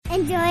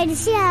Enjoy the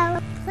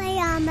show. Play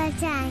on the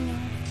channel.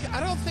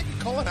 I don't think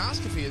a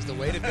colonoscopy is the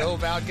way to go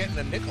about getting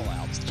a nickel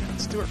out. Jon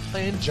Stewart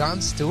playing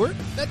Jon Stewart?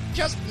 That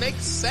just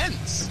makes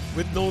sense.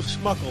 With no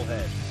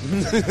schmucklehead.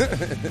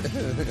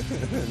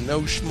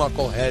 No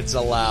schmuckleheads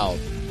allowed.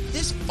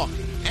 This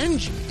fucking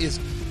engine is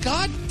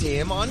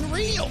goddamn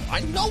unreal.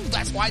 I know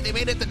that's why they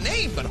made it the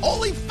name, but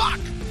holy fuck.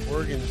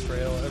 Oregon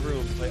Trail.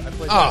 Everyone played. I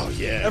played. Oh, that.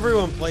 yeah.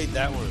 Everyone played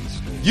that one in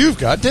school. You've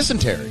got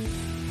dysentery.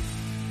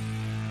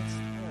 It's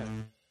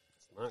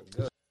not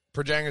good.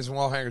 Projangers and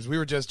wall hangers, we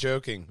were just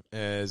joking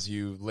as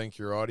you link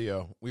your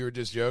audio. We were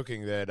just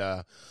joking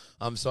that,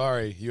 I'm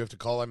sorry, you have to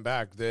call him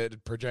back,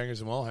 that Projangers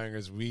and wall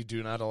hangers, we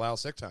do not allow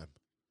sick time.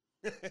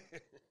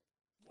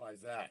 Why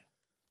is that?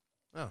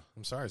 Oh,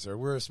 I'm sorry, sir.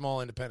 We're a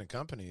small independent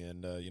company,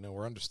 and,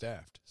 we're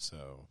understaffed.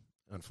 So,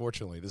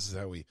 unfortunately, this is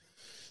how we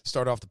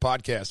start off the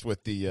podcast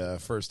with the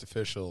first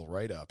official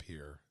write-up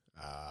here.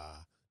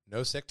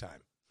 No sick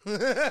time.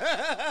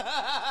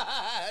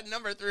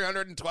 Number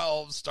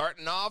 312,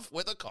 starting off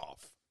with a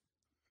cough.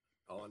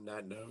 On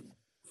that note,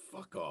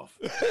 fuck off.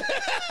 It's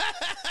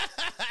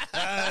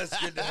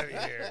good to have you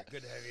here.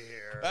 Good to have you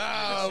here.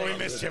 Oh, we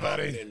missed you,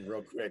 buddy. And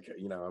real quick,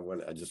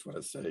 I just want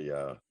to say,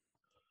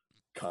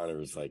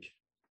 Connor's like,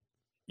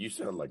 you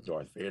sound like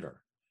Darth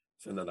Vader.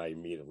 So then I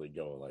immediately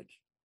go like,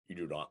 you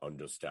do not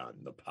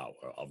understand the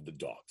power of the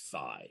dark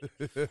side.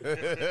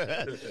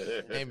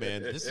 Hey,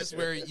 man, this is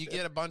where you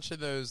get a bunch of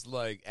those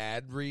like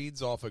ad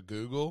reads off of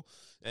Google,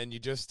 and you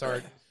just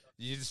start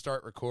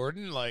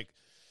recording like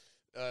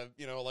a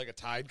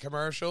Tide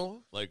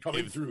commercial, like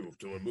Coming through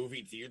to a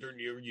movie theater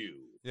near you.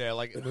 Yeah,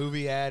 like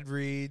movie ad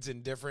reads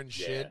and different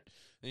shit.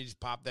 And you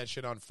just pop that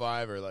shit on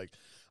Fiverr. Like,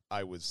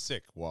 I was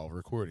sick while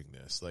recording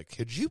this. Like,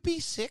 could you be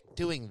sick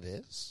doing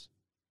this?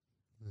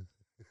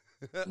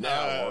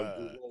 Now on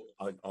Google,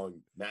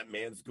 on that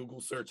man's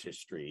Google search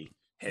history,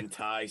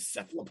 hentai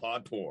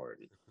cephalopod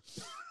porn.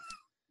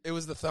 It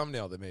was the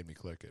thumbnail that made me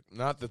click it,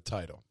 not the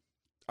title.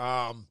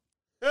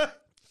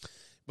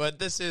 But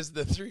this is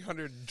the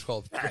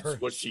 312th.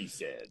 That's what she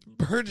said.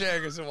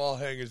 Projangers and Wall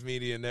Hangers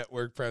Media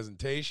Network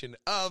presentation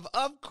of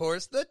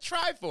course, the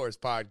Triforce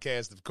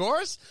podcast. Of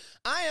course,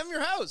 I am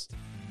your host,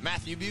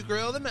 Matthew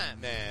Bucrill, the Mat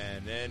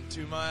Man. And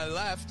to my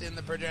left in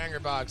the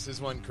Projanger box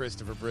is one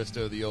Christopher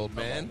Bristow, the old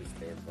man.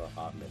 For a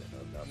hot minute.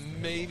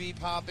 Maybe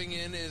popping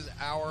in is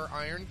our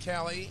Iron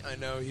Kelly. I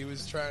know he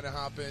was trying to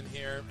hop in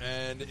here.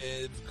 And,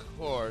 of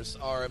course,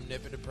 our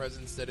omnipotent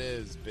presence that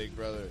is Big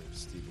Brother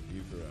Stephen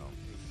Bucrill.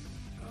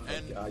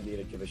 And I need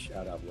to give a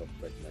shout out real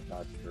quick. My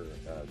doctor,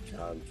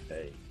 John,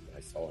 today, I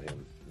saw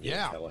him in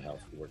telehealth.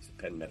 He works at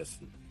Penn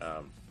Medicine.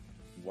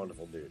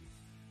 Wonderful dude.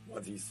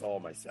 Once he saw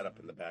my setup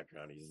in the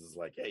background, he's just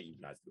like, hey, you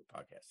guys do a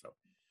podcast. So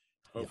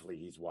hopefully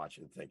he's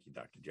watching. Thank you,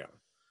 Dr. John.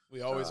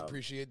 We always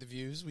appreciate the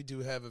views. We do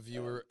have a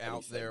viewer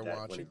out there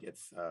watching.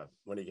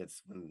 When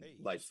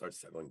life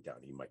starts settling down,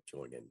 he might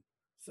join in.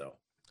 So,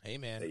 hey,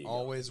 man,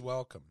 always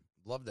welcome.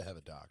 Love to have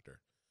a doctor.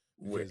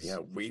 We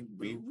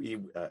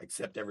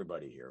accept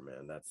everybody here,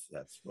 man.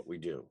 That's what we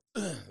do.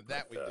 We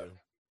do.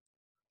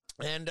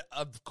 And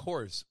of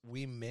course,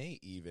 we may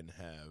even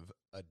have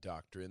a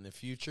doctor in the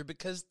future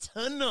because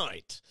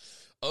tonight,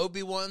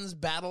 Obi-Wan's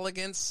battle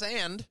against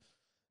Sand,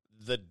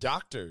 the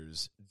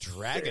Doctor's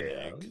Dragon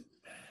Egg,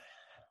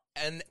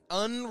 an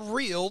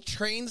Unreal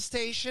train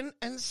station,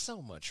 and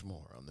so much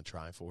more on the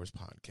Triforce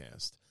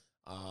podcast.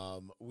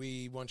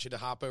 We want you to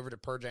hop over to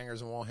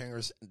Projangers and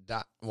Wallhangers.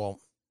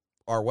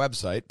 Our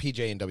website,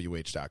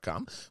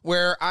 pjnwh.com,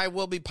 where I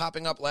will be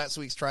popping up last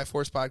week's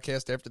Triforce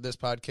podcast after this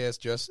podcast,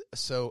 just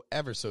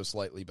ever so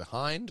slightly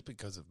behind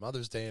because of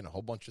Mother's Day and a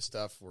whole bunch of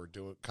stuff. We're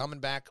coming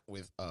back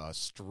with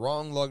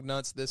strong lug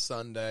nuts this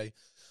Sunday.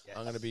 Yes.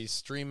 I'm going to be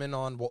streaming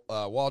on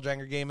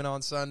Walljanger Gaming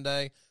on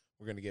Sunday.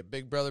 We're going to get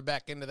Big Brother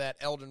back into that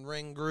Elden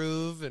Ring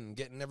groove and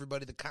getting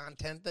everybody the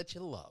content that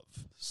you love.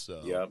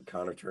 So, yep,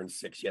 Connor turned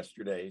 6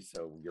 yesterday,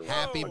 so you're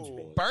happy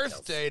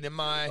birthday to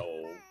my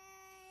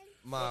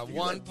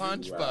One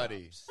Punch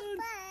buddy.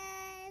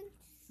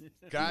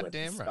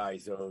 Goddamn right. Sky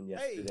Zone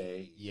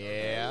yesterday. Hey.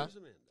 Yeah.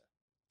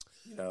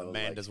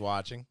 Amanda's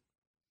watching.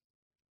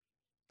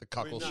 The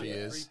cuckle she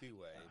is.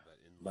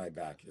 My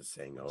back is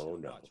saying, oh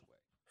no.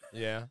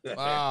 Yeah.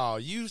 Oh,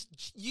 you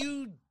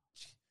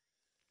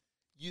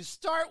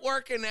start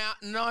working out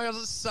and all of a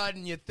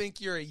sudden you think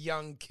you're a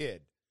young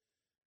kid.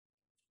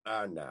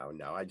 No.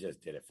 I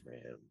just did it for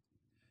him.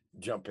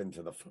 Jump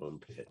into the foam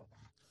pit.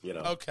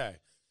 Okay.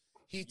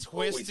 He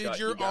twisted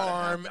your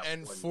arm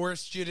and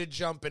forced you to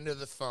jump into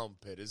the foam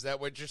pit. Is that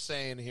what you're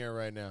saying here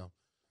right now?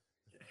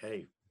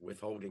 Hey,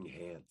 withholding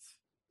hands.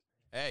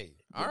 Hey,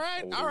 all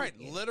right.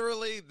 Hands.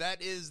 Literally,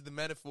 that is the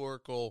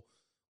metaphorical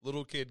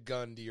little kid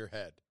gun to your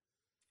head.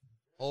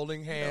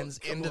 Holding hands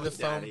into the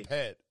foam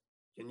pit.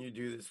 Can you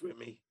do this with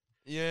me?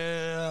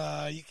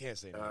 Yeah, you can't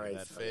say no to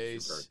that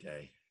face. Your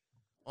birthday.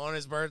 On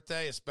his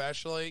birthday,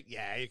 especially,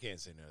 yeah, you can't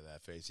say no to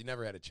that face. You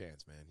never had a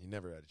chance, man. You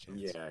never had a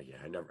chance. Yeah.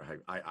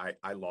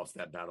 I lost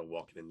that battle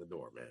walking in the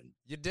door, man.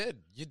 You did,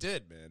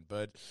 man.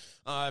 But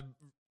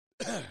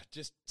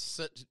just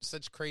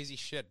such crazy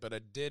shit. But I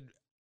did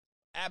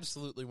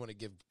absolutely want to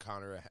give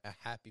Connor a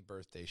happy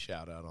birthday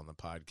shout out on the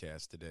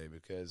podcast today,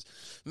 because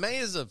May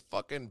is a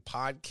fucking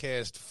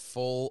podcast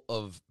full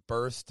of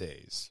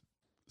birthdays,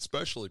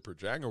 especially per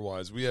Jagger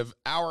wise. We have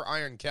our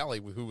Iron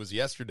Kelly, who was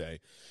yesterday,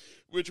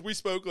 which we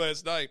spoke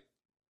last night.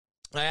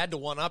 I had to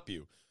one up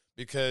you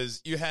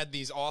because you had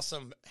these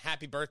awesome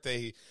happy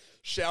birthday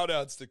shout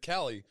outs to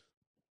Kelly.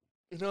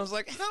 And I was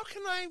like, how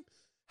can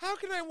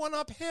I one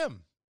up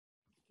him?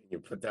 You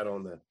put that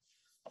on there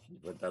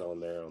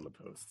on the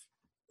post.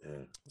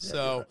 Yeah.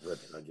 So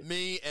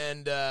me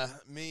and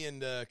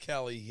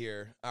Kelly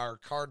here, our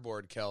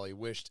cardboard Kelly,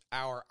 wished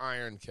our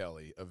Iron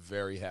Kelly a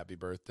very happy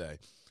birthday,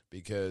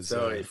 because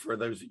for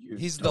those of you,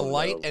 he's the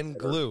light and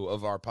glue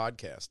of our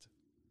podcast.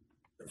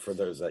 For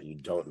those that you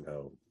don't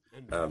know,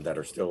 that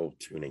are still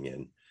tuning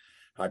in,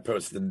 I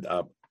posted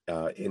up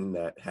in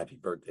that happy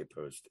birthday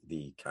post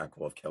the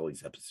Cackle of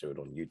Kelly's episode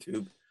on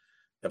YouTube,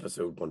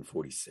 episode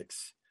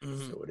 146.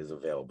 Mm-hmm. So it is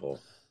available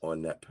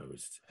on that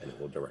post, and it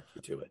will direct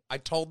you to it. I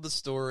told the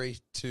story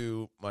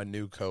to my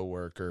new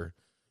coworker,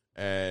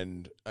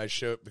 and I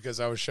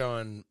was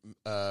showing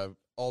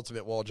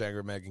Ultimate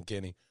Walljagger Megan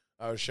Kinney.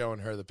 I was showing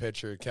her the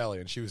picture of Kelly,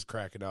 and she was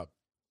cracking up.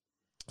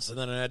 So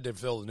then I had to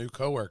fill the new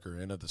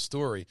coworker into the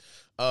story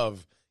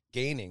of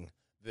gaining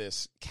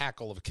this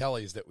cackle of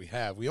Kelly's that we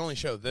have. We only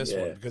show this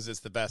one because it's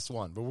the best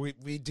one, but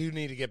we do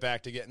need to get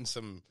back to getting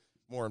some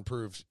more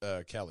improved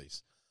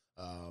Kelly's.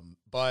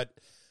 But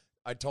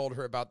I told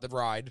her about the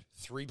ride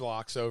 3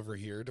 blocks over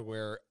here, to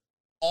where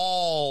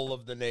all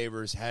of the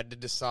neighbors had to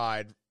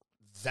decide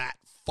that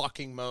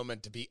fucking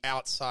moment to be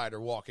outside or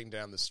walking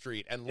down the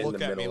street and look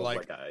at me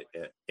like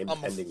an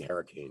impending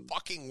hurricane.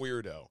 Fucking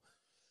weirdo.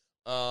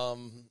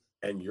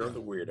 And you're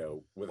the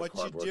weirdo with what a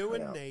cardboard you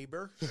doing, cutout.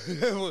 neighbor?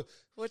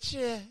 What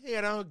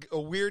a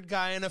weird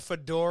guy in a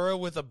fedora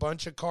with a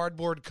bunch of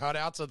cardboard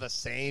cutouts of the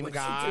same What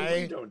guy. you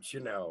doing, don't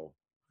you know?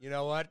 You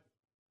know what?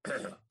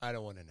 I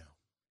don't want to know.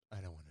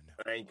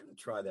 I ain't gonna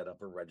try that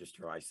upper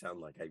register. I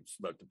sound like I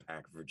smoked a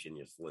pack of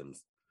Virginia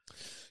Slims.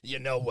 You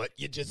know what?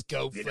 You just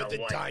go for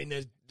the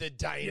diner. The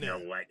diner. You know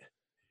what?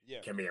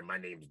 Yeah. Come here. My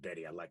name's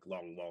Betty. I like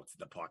long walks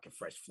in the park and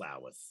fresh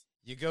flowers.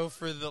 You go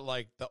for the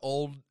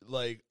old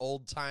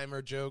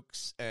timer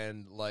jokes,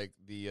 and like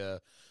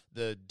the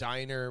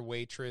diner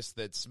waitress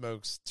that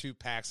smokes 2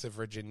 packs of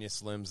Virginia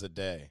Slims a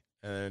day,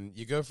 and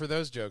you go for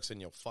those jokes,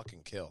 and you'll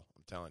fucking kill.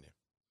 I'm telling you.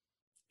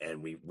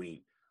 And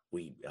we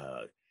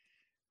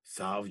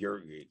solve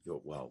your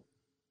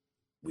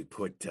we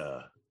put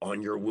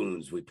on your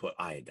wounds, we put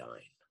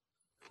iodine.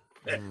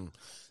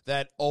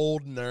 That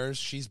old nurse,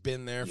 she's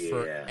been there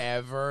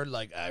forever.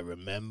 Like, I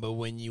remember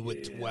when you were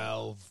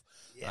 12.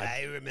 Yeah,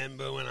 I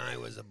remember when I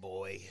was a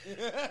boy. We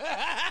put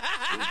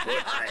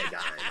iodine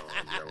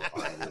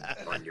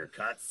on your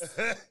cuts.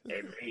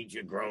 It made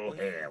you grow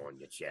hair on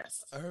your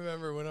chest. I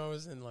remember when I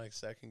was in like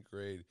 2nd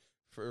grade,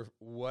 for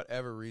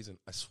whatever reason,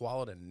 I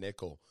swallowed a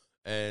nickel.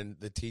 And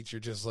the teacher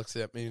just looks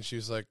at me, and she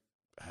was like,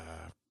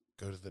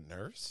 go to the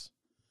nurse?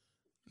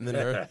 And the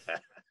nurse,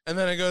 and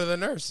then I go to the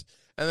nurse,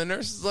 and the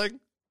nurse is like,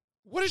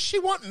 what does she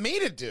want me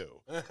to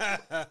do?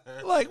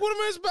 Like, what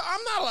am I supposed?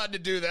 I'm not allowed to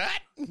do that.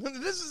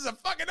 This is a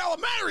fucking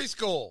elementary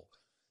school.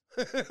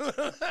 All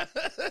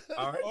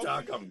right,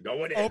 Doc, I'm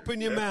going in.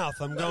 Open your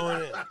mouth. I'm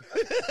going in.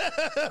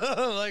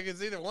 Like,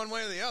 it's either one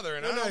way or the other.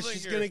 And I don't think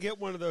she's going to get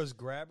one of those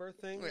grabber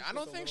things. I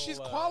don't think she's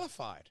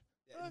qualified.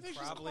 I think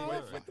probably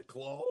with the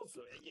claws.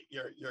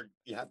 You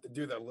have to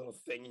do that little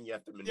thing, and you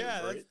have to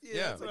maneuver it.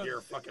 Yeah. It's like you're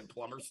a fucking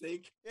plumber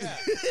snake. Yeah.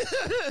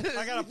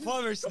 I got a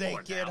plumber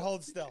snake, kid.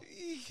 Hold still.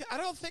 I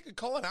don't think a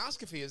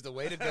colonoscopy is the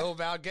way to go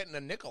about getting a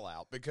nickel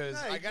out, because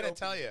I got to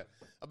tell you,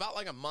 about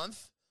like a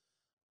month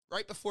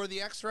right before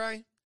the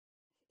X-ray,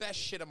 best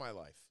shit of my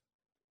life.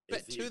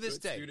 To this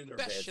day,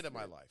 best shit of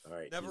my life. All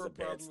right, never a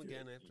problem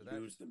again after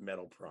that. Use the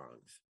metal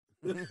prongs.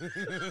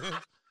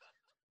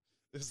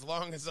 As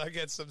long as I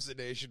get some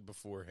sedation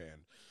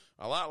beforehand.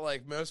 A lot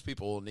like most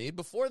people will need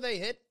before they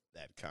hit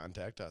that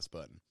contact us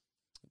button.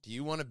 Do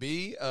you want to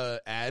be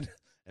an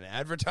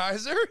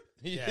advertiser?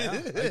 Yeah,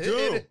 I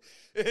do.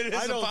 It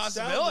is a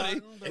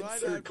possibility.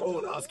 Insert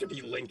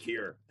colonoscopy link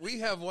here. We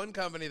have one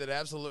company that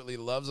absolutely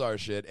loves our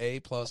shit,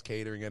 A+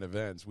 Catering and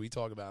Events. We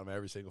talk about them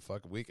every single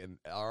fucking week, and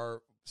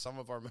some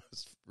of our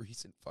most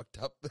recent fucked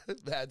up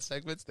bad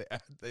segments,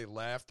 they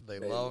laughed, they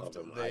loved,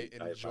 they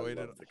enjoyed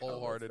it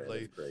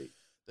wholeheartedly.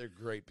 They're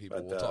great people.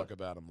 But, we'll talk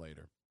about them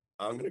later.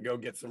 I'm going to go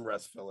get some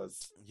rest,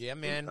 fellas. Yeah,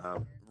 man.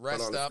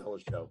 Rest up.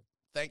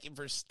 Thank you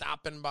for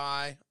stopping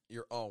by.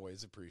 You're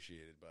always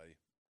appreciated, buddy.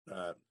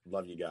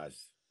 Love you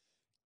guys.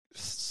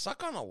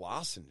 Suck on a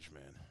lozenge,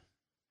 man.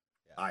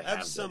 Yeah. I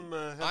have some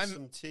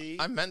tea.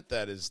 I meant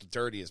that as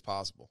dirty as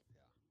possible.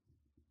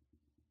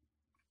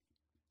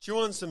 Chew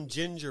on some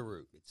ginger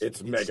root.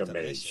 It's Mega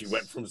May. She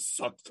went from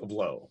suck to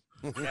blow.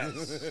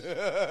 Yes.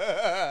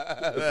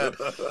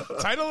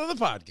 Title of the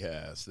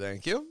podcast.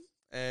 Thank you.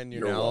 And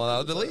you're now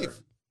allowed to leave.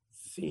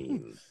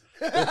 Scene.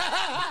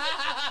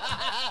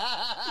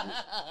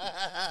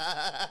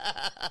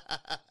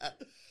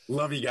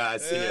 Love you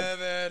guys. See ya.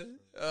 man.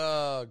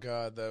 Oh,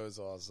 God, that was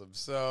awesome.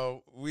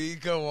 So we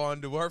go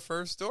on to our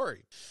first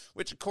story,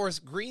 which, of course,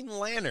 Green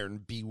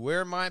Lantern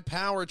Beware My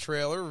Power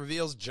trailer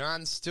reveals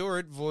Jon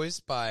Stewart,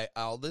 voiced by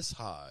Aldous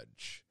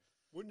Hodge.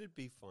 Wouldn't it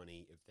be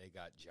funny if they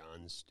got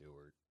Jon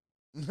Stewart?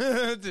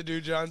 To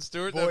do Jon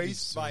Stewart?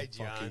 Voiced by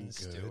so Jon good.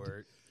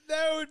 Stewart.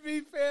 That would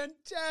be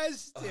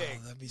fantastic.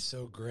 Oh, that'd be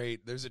so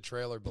great. There's a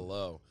trailer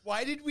below.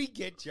 Why did we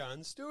get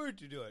Jon Stewart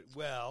to do it?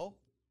 Well,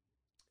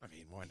 I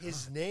mean, why not?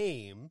 his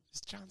name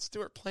Is Jon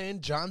Stewart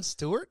playing Jon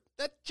Stewart?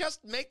 That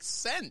just makes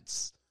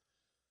sense.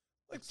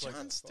 Like looks like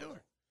Jon a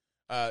Stewart.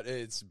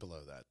 It's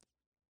below that.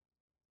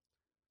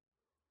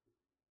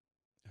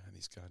 And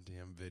these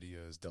goddamn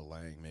videos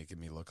delaying, making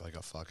me look like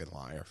a fucking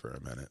liar for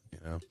a minute, you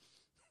know?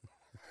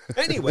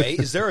 Anyway,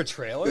 is there a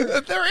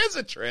trailer? There is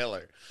a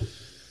trailer.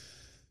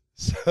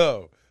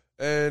 So,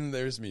 and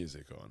there's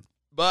music on.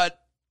 But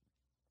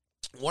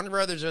Warner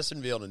Brothers just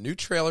unveiled a new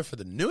trailer for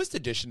the newest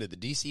edition to the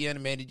DC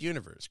animated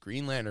universe,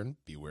 Green Lantern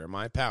Beware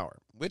My Power,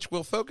 which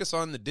will focus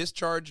on the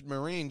discharged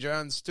Marine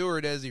Jon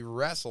Stewart as he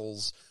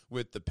wrestles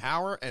with the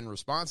power and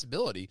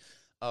responsibility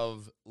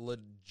of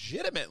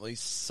legitimately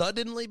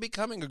suddenly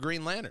becoming a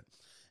Green Lantern.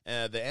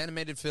 The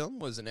animated film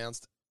was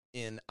announced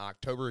in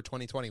October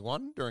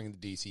 2021 during the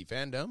DC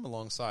Fandom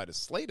alongside a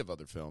slate of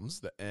other films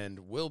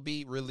and will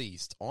be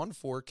released on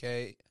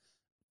 4K,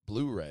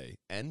 Blu-ray,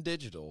 and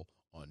digital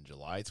on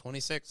July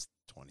 26th,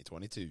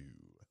 2022.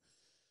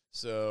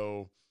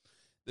 So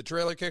the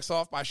trailer kicks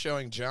off by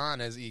showing John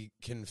as he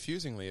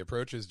confusingly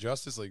approaches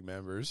Justice League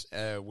members,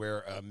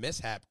 where a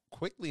mishap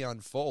quickly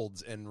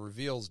unfolds and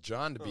reveals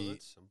John to be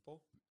that's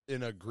simple.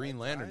 in a Green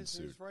Lantern Guys,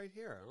 suit. He's right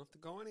here. I don't have to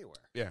go anywhere.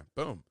 Yeah,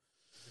 boom.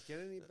 Does it get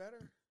any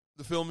better?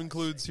 The film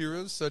includes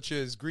heroes such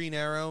as Green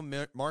Arrow,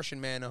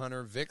 Martian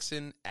Manhunter,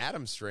 Vixen,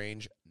 Adam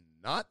Strange,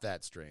 Not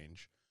That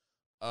Strange,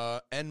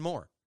 and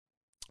more.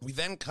 We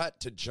then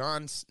cut to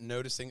John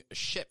noticing a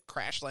ship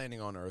crash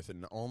landing on Earth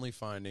and only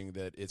finding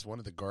that it's one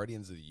of the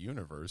Guardians of the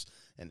Universe,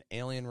 an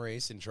alien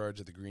race in charge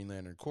of the Green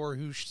Lantern Corps,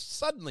 who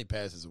suddenly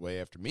passes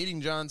away after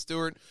meeting Jon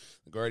Stewart.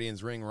 The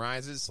Guardian's ring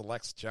rises,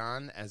 selects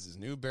John as his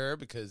new bearer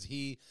because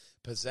he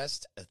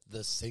possessed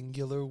the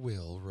singular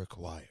will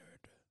required.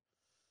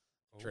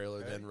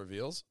 Trailer then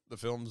reveals the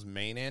film's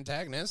main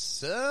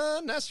antagonist,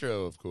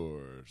 Sinestro, of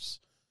course.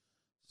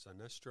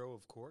 Sinestro,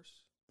 of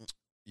course.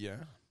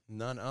 Yeah,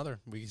 none other.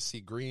 We see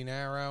Green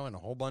Arrow and a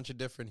whole bunch of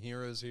different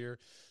heroes here.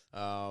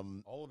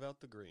 All about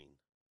the green.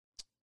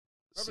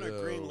 We're having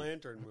a Green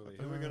Lantern movie.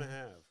 Who are we going to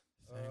have?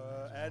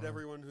 Add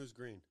everyone who's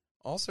green.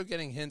 Also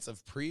getting hints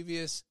of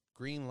previous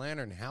Green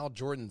Lantern Hal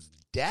Jordan's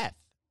death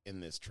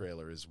in this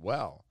trailer as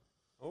well.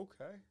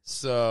 Okay.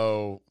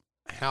 So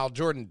Hal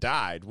Jordan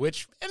died,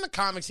 which in the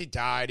comics he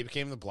died. He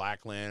became the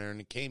Black Lantern.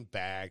 He came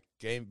back,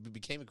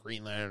 became a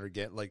Green Lantern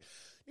again. Like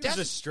He was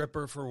a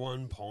stripper for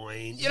one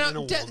point, You know, and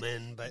a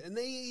woman, but and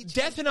they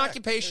death and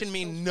occupation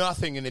mean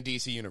nothing in the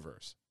DC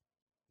universe.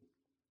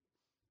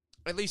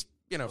 At least,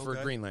 for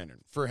Green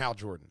Lantern, for Hal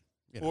Jordan.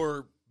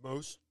 Or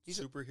most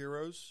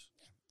superheroes.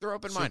 They're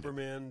open-minded.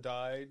 Superman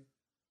died.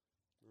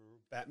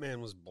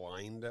 Batman was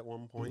blind at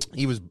one point.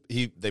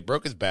 They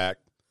broke his back.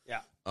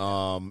 Yeah.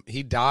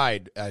 He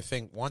died, I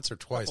think, once or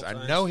twice. I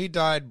times. know he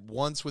died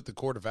once with the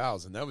Court of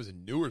Owls, and that was a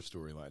newer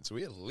storyline. So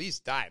he at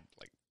least died,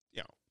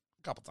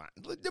 a couple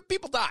times.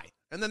 People die,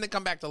 and then they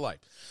come back to life.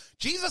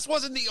 Jesus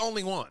wasn't the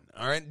only one,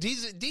 all right?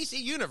 DC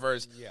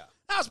Universe,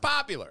 that was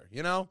popular,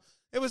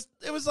 It was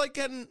like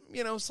getting,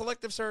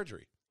 selective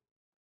surgery.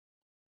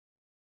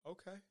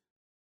 Okay.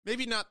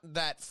 Maybe not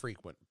that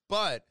frequent,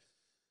 but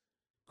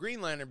Green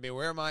Lantern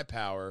Beware My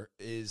Power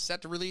is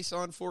set to release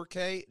on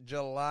 4K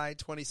July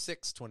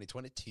 26,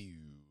 2022.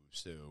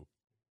 So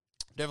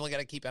definitely got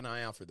to keep an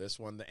eye out for this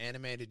one. The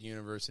animated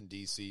universe in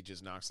DC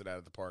just knocks it out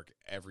of the park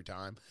every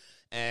time.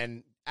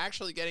 And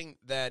actually getting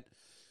that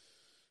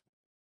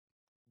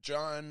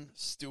Jon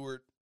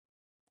Stewart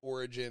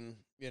origin,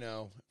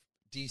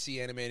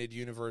 DC animated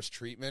universe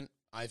treatment,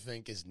 I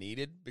think is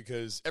needed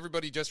because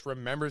everybody just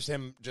remembers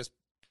him just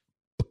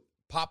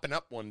popping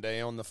up one day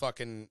on the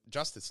fucking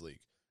Justice League.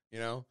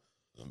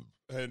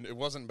 And it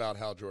wasn't about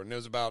Hal Jordan. It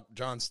was about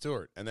Jon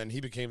Stewart. And then he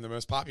became the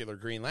most popular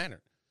Green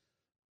Lantern.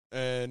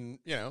 And,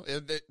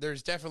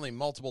 there's definitely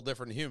multiple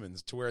different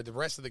humans to where the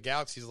rest of the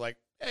galaxy is like,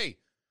 hey,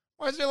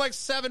 why is there like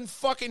 7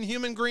 fucking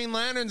human Green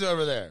Lanterns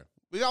over there?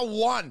 We got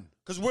 1.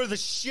 Because we're the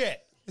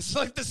shit. It's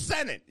like the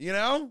Senate,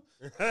 or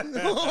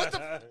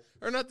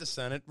not the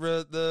Senate,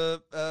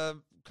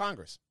 the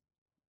Congress.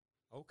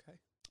 Okay.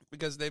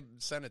 Because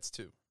Senate's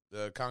 2.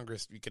 The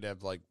Congress, you could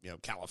have,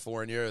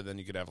 California, and then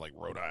you could have,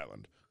 Rhode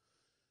Island.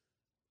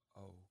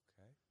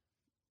 Okay.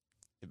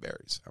 It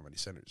varies how many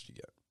senators you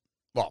get.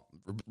 Well,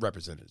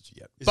 representatives you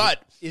get.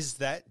 Is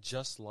that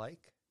just like?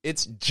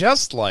 It's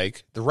just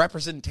like the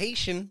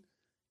representation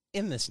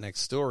in this next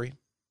story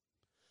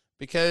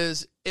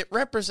because it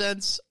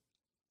represents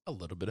a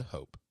little bit of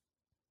hope.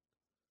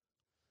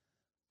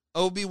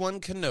 Obi-Wan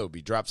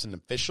Kenobi drops an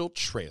official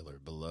trailer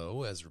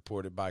below, as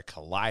reported by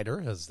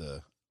Collider, as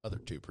the other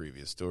 2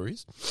 previous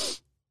stories.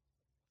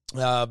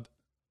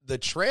 the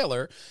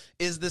trailer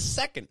is the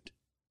second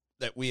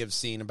that we have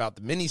seen about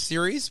the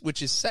miniseries,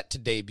 which is set to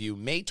debut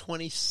May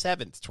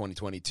 27th,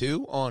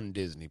 2022 on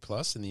Disney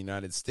Plus in the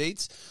United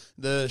States.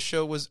 The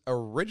show was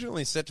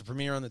originally set to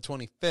premiere on the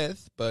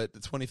 25th, but the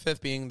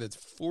 25th being the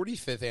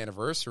 45th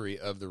anniversary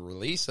of the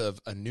release of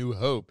A New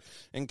Hope,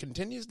 and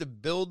continues to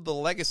build the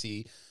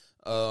legacy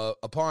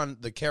upon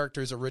the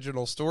character's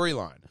original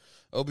storyline.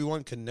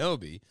 Obi-Wan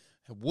Kenobi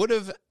would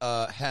have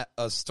had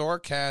a star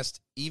cast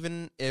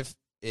even if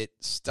it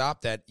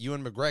stopped at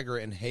Ewan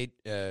McGregor and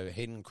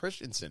Hayden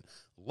Christensen.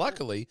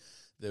 Luckily,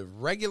 the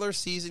regular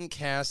season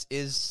cast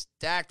is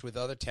stacked with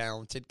other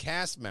talented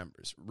cast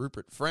members.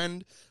 Rupert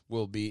Friend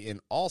will be in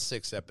all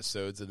 6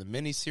 episodes of the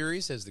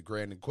miniseries as the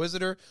Grand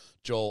Inquisitor.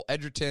 Joel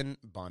Edgerton,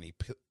 Bonnie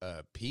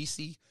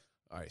Pesci,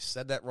 I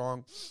said that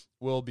wrong,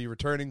 will be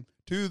returning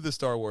to the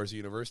Star Wars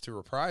universe to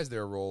reprise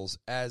their roles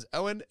as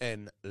Owen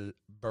and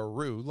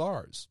Beru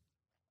Lars.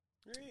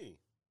 Hey.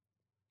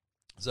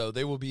 So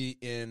they will be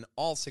in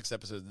all 6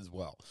 episodes as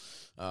well.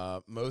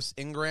 Moses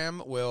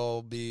Ingram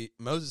will be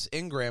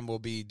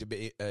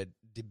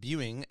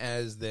debuting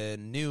as the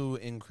new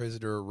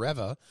Inquisitor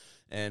Reva,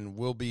 and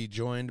will be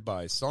joined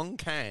by Sung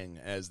Kang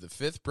as the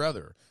 5th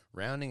brother,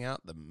 rounding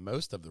out the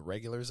most of the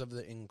regulars of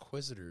the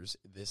Inquisitors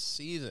this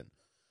season.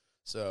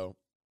 So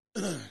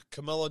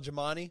Camilla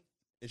Jamani,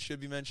 it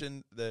should be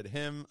mentioned that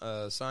him,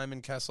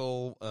 Simon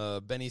Kessel,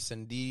 Benny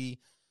Sandidi,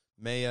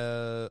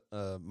 Maya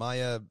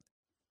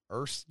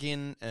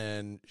Erskine,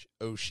 and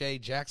O'Shea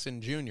Jackson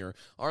Jr.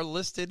 are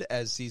listed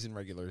as season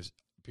regulars,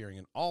 appearing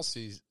in all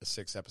 6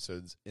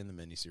 episodes in the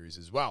miniseries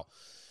as well.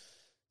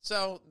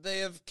 So they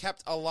have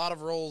kept a lot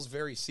of roles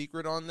very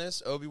secret on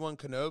this. Obi-Wan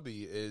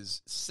Kenobi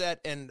is set,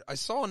 and I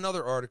saw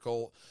another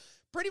article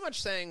pretty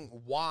much saying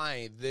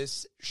why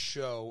this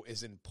show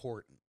is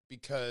important.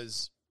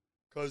 Because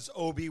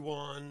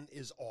Obi-Wan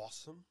is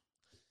awesome.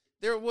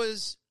 There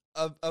was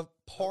a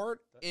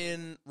part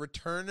in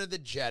Return of the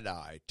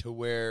Jedi to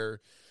where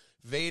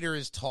Vader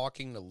is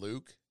talking to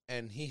Luke,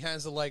 and he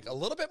has a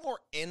little bit more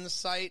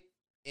insight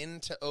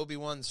into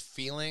Obi-Wan's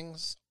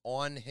feelings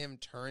on him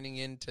turning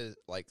into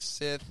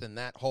Sith and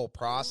that whole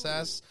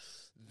process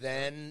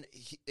than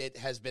it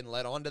has been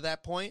led on to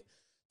that point,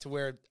 to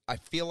where I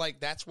feel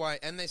like that's why.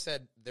 And they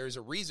said there's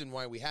a reason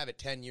why we have it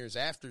 10 years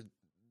after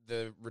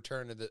the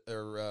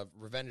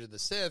Revenge of the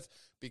Sith,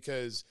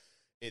 because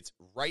it's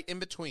right in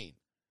between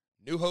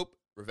New Hope,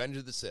 Revenge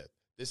of the Sith.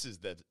 This is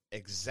the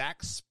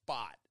exact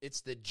spot.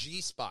 It's the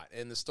G spot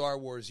in the Star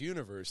Wars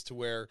universe, to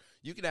where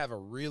you can have a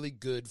really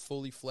good,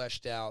 fully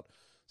fleshed out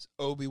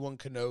Obi-Wan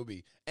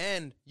Kenobi.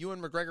 And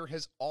Ewan McGregor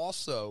has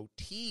also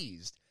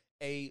teased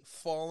a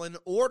Fallen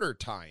Order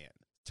tie-in,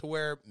 to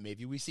where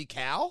maybe we see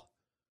Cal.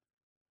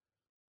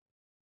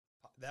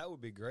 That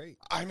would be great.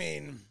 I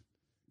mean,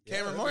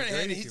 Cameron Monahan,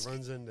 Monahan, he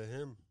runs into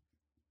him.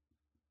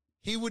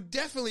 He would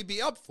definitely be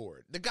up for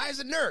it. The guy's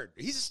a nerd.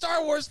 He's a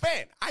Star Wars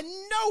fan. I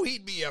know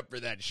he'd be up for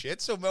that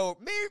shit. So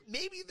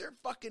maybe they're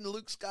fucking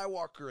Luke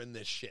Skywalker in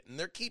this shit, and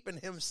they're keeping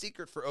him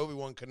secret for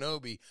Obi-Wan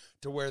Kenobi,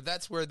 to where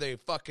that's where they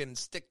fucking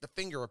stick the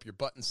finger up your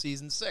butt in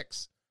season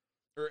 6.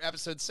 Or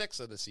episode 6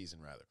 of the season,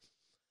 rather.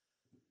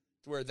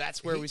 To where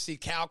that's where we see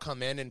Cal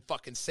come in and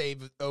fucking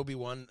save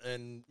Obi-Wan,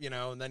 and,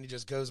 and then he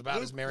just goes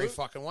about his merry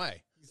fucking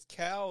way.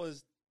 Cal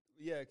is...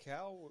 Yeah,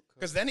 Cal...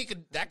 Because then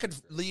that could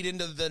lead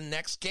into the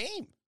next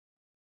game.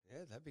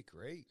 Yeah, that'd be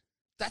great.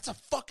 That's a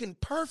fucking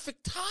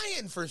perfect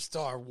tie-in for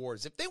Star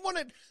Wars. If they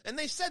wanted, and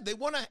they said they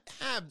want to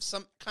have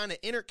some kind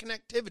of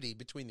interconnectivity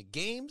between the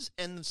games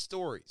and the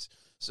stories.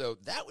 So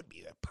that would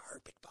be a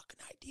perfect fucking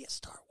idea.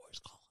 Star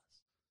Wars, call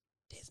us.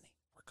 Disney,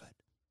 we're good.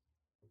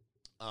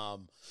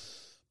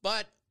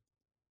 But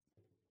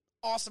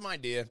awesome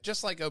idea,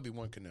 just like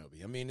Obi-Wan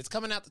Kenobi. I mean, it's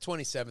coming out the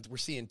 27th. We're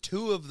seeing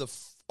 2 of the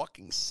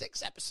fucking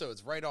 6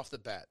 episodes right off the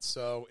bat.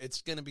 So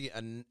it's going to be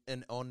an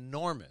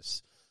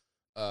enormous,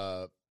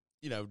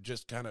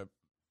 just kind of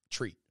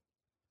treat.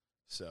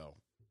 So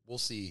we'll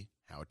see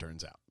how it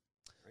turns out.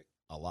 Right.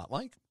 A lot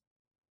like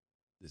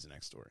this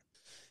next story.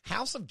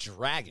 House of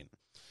Dragon.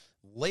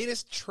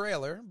 Latest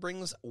trailer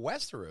brings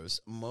Westeros'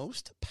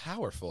 most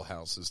powerful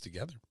houses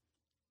together.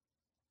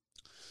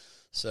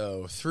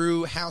 So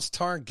through House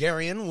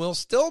Targaryen will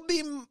still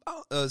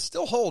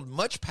hold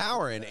much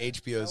power in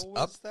HBO's How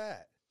was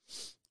that?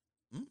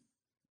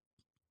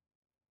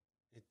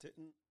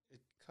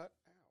 It cut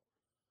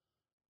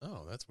out.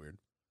 Oh, that's weird.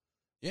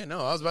 Yeah, no,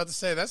 I was about to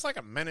say, that's like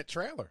a minute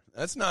trailer.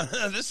 That's not,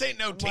 this ain't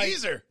no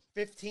teaser.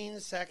 15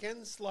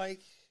 seconds,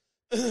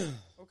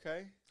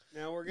 okay,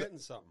 now we're getting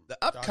something. The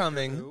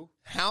upcoming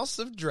House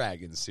of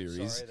Dragon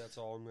series. Sorry, that's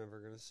all I'm ever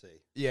going to see.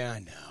 Yeah, I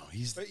know.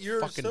 He's but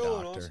you're fucking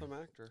still doctor. An awesome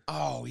actor.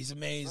 Oh, he's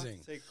amazing.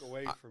 Not to take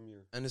away from your...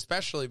 And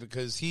especially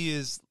because he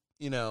is,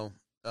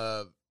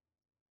 the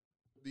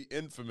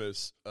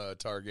infamous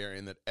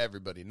Targaryen that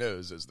everybody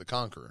knows as the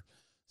Conqueror.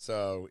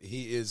 So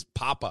he is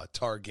Papa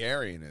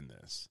Targaryen in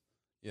this.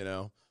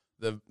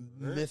 The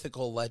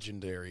mythical,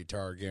 legendary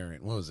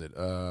Targaryen. What was it?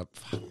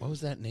 What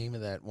was that name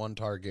of that one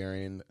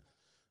Targaryen?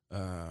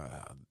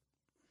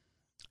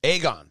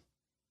 Aegon.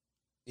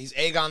 He's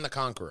Aegon the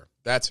Conqueror.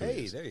 That's who he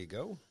Hey, is. there you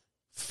go.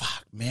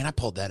 Fuck, man, I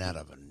pulled that out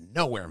of a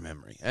nowhere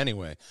memory.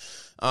 Anyway,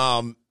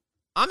 I'm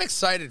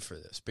excited for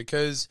this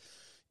because,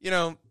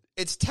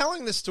 it's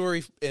telling the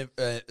story,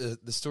 the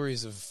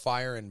stories of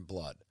Fire and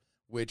Blood,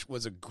 which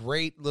was a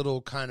great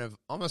little kind of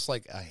almost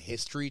like a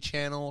History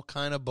Channel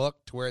kind of book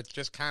to where it's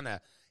just kind of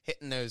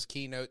hitting those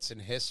keynotes in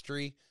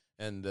history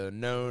and the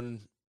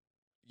known,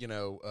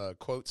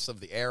 quotes of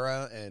the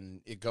era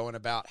and it going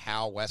about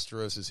how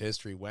Westeros'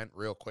 history went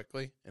real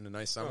quickly in a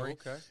nice summary.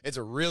 Oh, okay. It's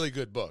a really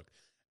good book.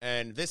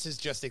 And this is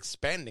just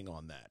expanding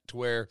on that to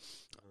where,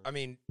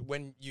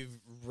 when you've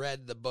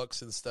read the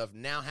books and stuff,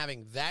 now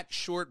having that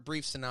short,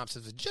 brief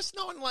synopsis, just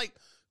knowing like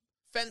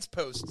fence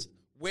posts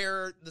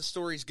where the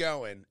story's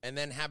going, and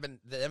then having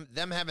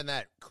them having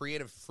that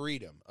creative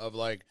freedom of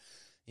like,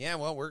 yeah,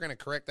 well, we're going to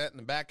correct that in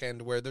the back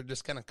end where they're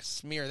just going to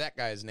smear that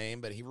guy's name,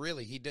 but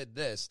he did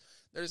this.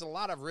 There's a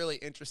lot of really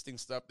interesting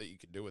stuff that you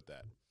could do with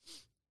that.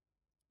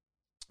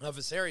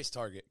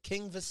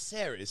 King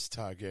Viserys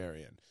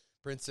Targaryen,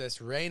 Princess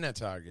Rhaena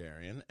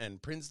Targaryen,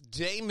 and Prince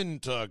Daemon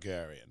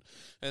Targaryen.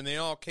 And they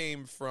all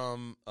came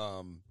from,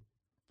 what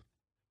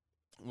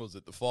was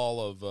it, the fall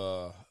of,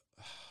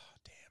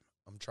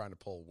 I'm trying to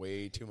pull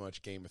way too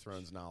much Game of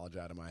Thrones knowledge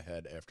out of my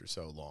head after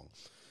so long.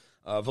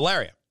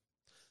 Valeria.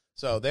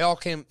 So they all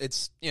came,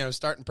 it's,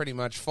 starting pretty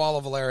much fall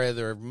of Valeria.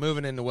 They're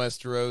moving into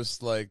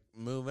Westeros, like,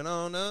 moving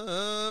on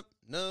up,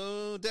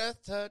 no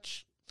death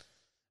touch.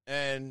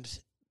 And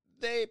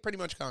they pretty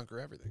much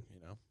conquer everything,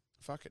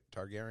 Fuck it,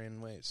 Targaryen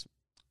ways.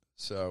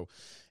 So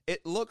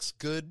it looks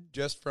good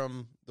just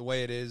from the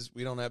way it is.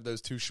 We don't have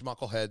those two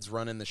schmuckleheads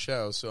running the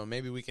show, so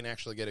maybe we can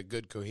actually get a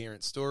good,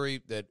 coherent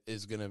story that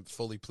is going to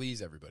fully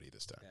please everybody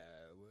this time.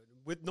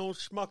 With no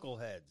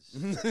schmuckleheads.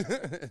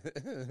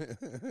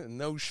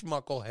 No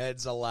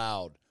schmuckleheads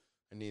allowed.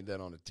 I need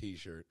that on a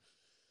T-shirt.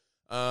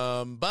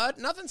 But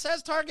nothing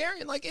says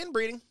Targaryen like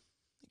inbreeding.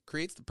 It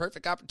creates the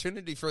perfect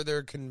opportunity for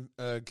their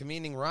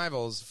convening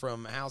rivals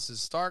from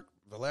houses Stark,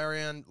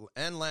 Valerian,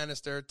 and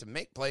Lannister to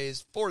make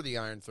plays for the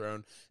Iron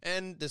Throne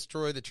and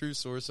destroy the true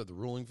source of the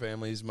ruling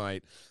family's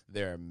might,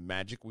 their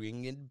magic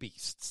winged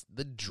beasts,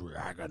 the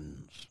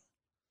dragons.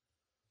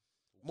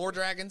 More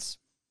dragons.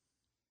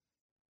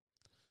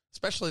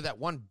 Especially that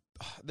one,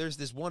 there's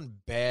this one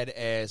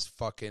badass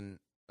fucking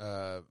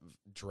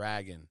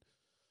dragon.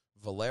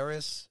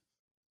 Valeris,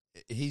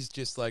 he's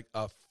just like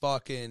a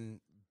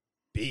fucking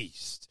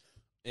beast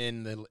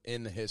in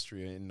the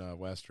history in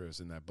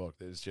Westeros in that book.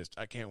 It's just,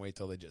 I can't wait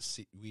till we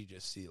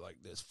just see like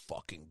this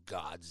fucking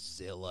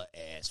Godzilla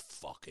ass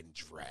fucking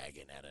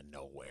dragon out of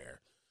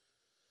nowhere.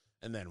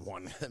 And then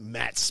one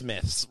Matt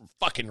Smith's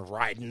fucking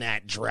riding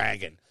that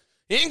dragon.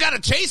 He ain't got to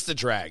chase the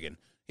dragon.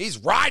 He's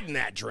riding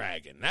that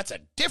dragon. That's a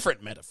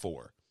different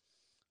metaphor.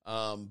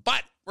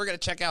 But we're going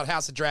to check out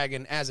House of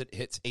Dragon as it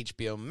hits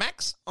HBO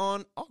Max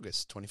on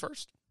August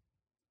 21st.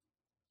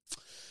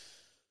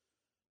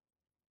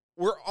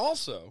 We're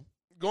also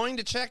going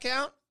to check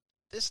out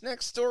this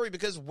next story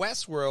because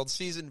Westworld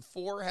Season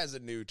 4 has a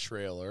new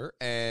trailer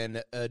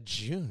and a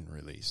June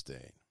release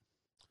date.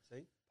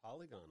 See?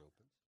 Polygon opens.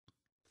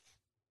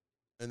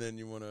 And then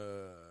you want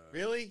to...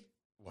 Really?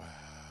 Wow.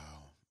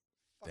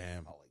 Fucking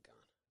Damn. Polygon.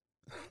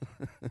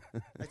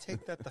 I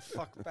take that the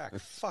fuck back.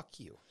 Fuck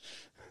you.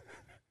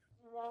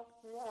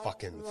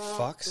 Fucking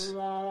fucks.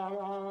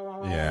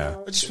 Yeah.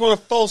 I just want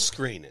to full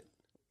screen it.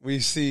 We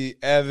see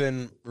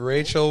Evan,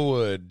 Rachel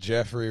Wood,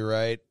 Jeffrey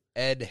Wright,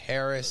 Ed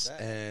Harris,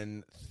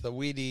 and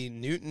Thawidi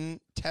Newton,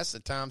 Tessa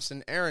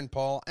Thompson, Aaron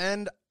Paul,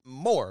 and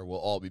more will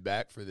all be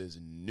back for this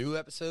new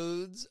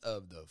episodes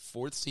of the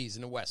 4th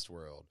season of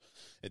Westworld.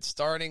 It's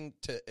starting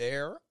to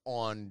air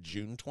on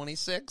June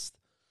 26th.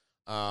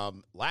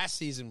 Last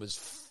season was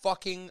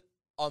fucking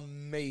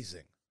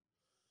amazing.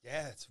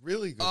 Yeah, it's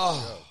really good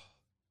Oh, show.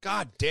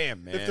 God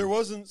damn, man. If there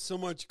wasn't so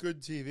much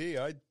good TV,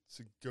 I'd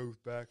go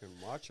back and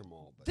watch them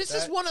all. But This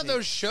is one of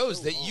those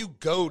shows that you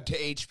go to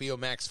HBO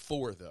Max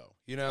for, though.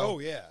 Oh,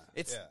 yeah.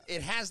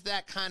 It has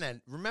that kind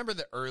of, remember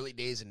the early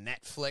days of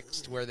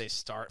Netflix to where they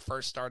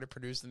first started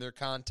producing their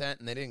content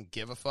and they didn't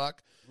give a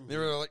fuck? Mm-hmm.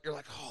 You're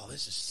like, oh,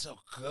 this is so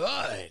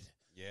good.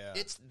 Yeah.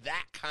 It's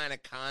that kind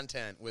of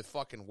content with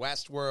fucking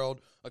Westworld.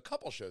 A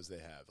couple shows they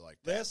have like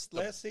that.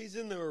 Last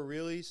season, they were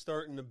really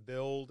starting to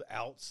build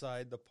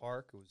outside the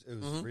park. It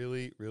was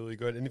really, really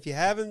good. And if you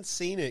haven't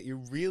seen it,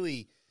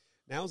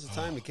 now's the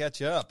time to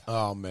catch up.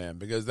 Oh, man,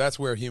 because that's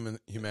where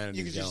humanity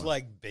You could just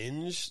like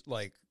binge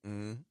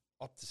Mm-hmm.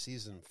 up to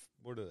season,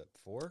 what is it,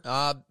 4?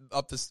 Up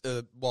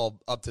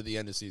to the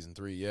end of season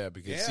 3, yeah,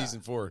 because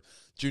season 4,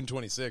 June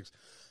 26th.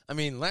 I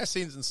mean, last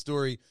season's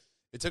story,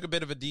 it took a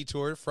bit of a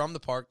detour from the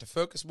park to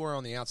focus more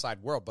on the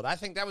outside world, but I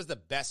think that was the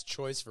best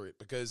choice for it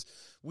because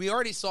we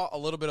already saw a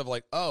little bit of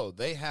like, oh,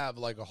 they have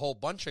like a whole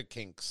bunch of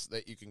kinks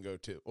that you can go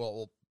to,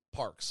 well,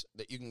 parks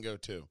that you can go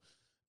to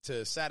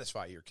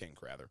satisfy your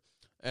kink, rather.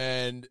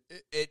 And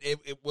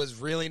it was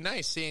really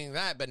nice seeing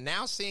that, but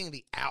now seeing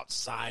the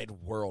outside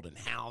world and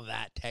how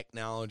that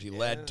technology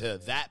led to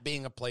that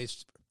being a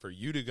place for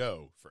you to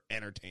go for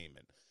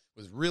entertainment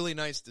was really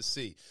nice to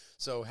see.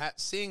 So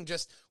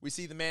we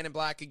see the Man in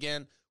Black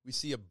again. We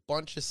see a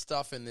bunch of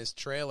stuff in this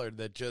trailer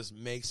that just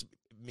makes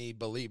me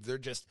believe they're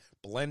just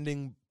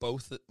blending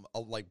both,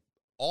 like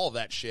all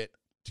that shit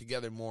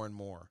together more and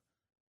more,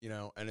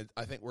 and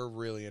I think we're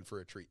really in for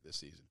a treat this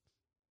season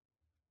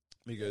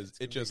because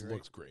it just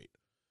looks great.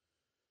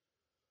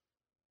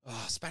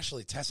 Oh,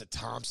 especially Tessa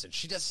Thompson.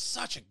 She does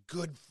such a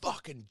good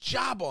fucking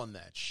job on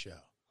that show.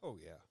 Oh,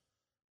 yeah.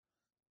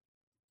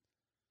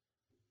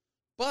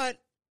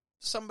 But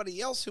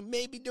somebody else who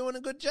may be doing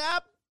a good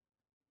job,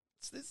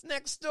 it's this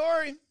next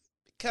story.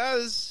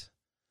 Because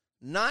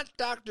not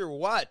Dr.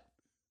 What,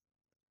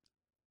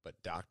 but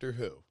Doctor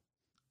Who.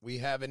 We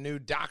have a new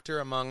doctor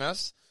among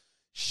us.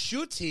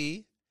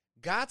 Ncuti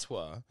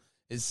Gatwa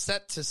is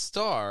set to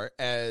star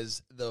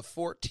as the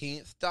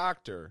 14th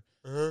Doctor.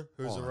 Who's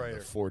the writer?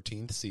 The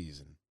 14th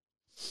season.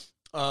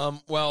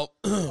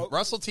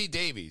 Russell T.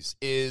 Davies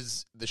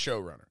is the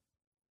showrunner.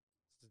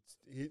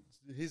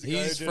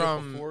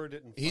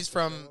 He's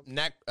from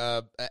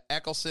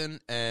Eccleston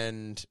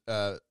and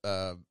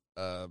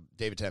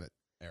David Tennant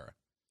era.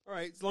 All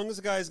right, as long as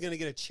the guy's going to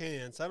get a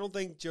chance. I don't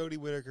think Jodie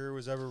Whittaker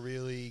was ever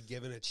really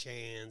given a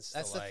chance.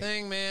 That's the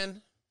thing,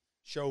 man.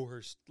 Show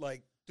her,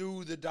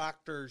 do the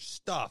Doctor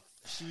stuff.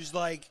 She was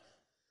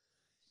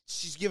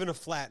she's given a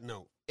flat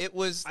note. It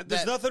was.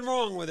 There's nothing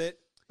wrong with it,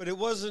 but it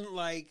wasn't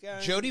like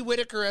Jodie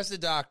Whittaker as the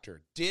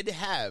Doctor did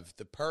have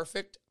the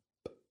perfect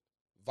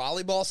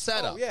volleyball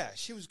setup. Oh yeah,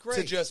 she was great.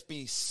 To just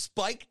be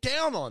spiked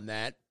down on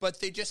that, but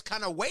they just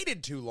kind of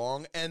waited too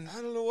long, and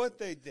I don't know what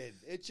they did.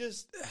 It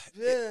just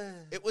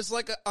it was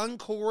like an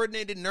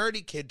uncoordinated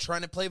nerdy kid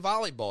trying to play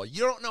volleyball.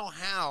 You don't know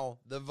how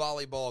the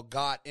volleyball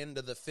got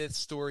into the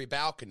 5th-story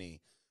balcony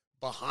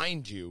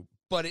behind you,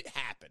 but it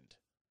happened.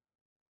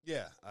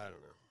 Yeah, I don't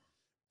know.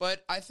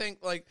 But I think,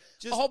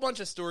 just a whole bunch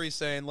of stories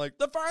saying,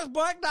 the first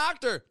Black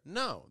Doctor.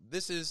 No,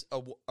 this is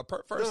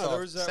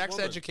sex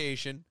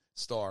education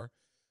star.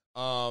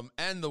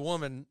 And the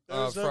woman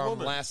from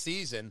last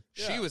season,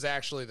 she was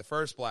actually the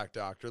first Black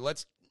Doctor.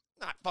 Let's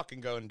not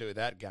fucking go and do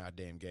that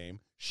goddamn game.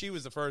 She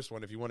was the first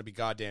one if you want to be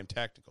goddamn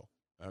technical,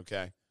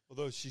 okay?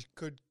 Although she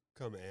could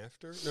come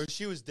after. No,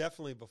 she was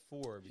definitely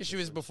before. She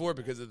was before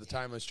because of the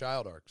Timeless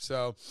Child arc.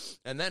 So,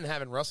 and then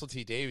having Russell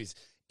T. Davies,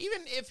 even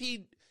if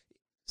he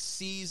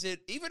sees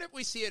it, even if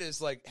we see it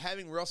as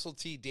having Russell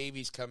T.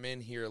 Davies come in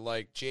here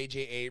like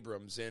J.J.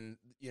 Abrams in,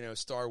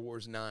 Star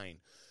Wars 9,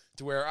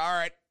 to where, all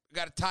right,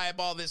 got to tie up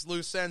all this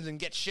loose ends and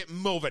get shit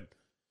moving.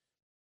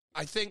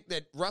 I think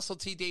that Russell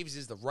T. Davies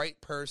is the right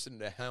person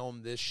to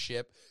helm this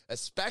ship,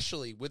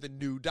 especially with a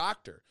new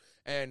Doctor.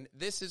 And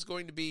this is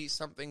going to be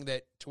something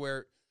that, to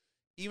where,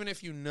 even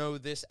if you know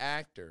this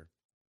actor,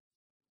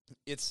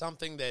 it's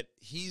something that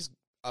he's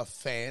a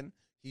fan.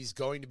 He's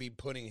going to be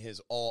putting his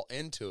all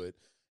into it.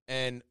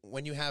 And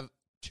when you have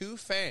two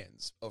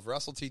fans of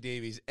Russell T.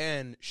 Davies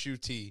and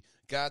Ncuti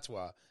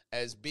Gatwa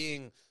as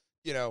being,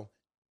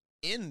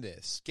 in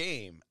this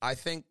game, I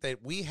think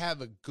that we have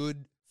a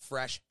good,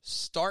 fresh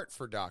start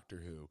for Doctor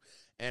Who.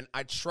 And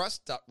I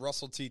trust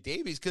Russell T.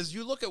 Davies because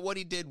you look at what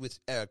he did with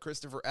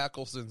Christopher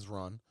Eccleston's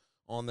run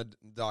on the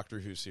Doctor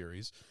Who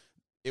series.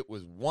 It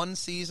was one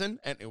season,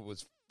 and it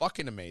was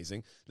fucking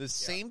amazing. The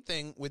same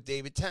thing with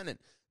David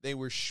Tennant. They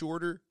were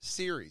shorter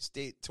series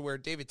to where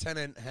David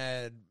Tennant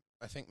had,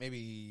 I think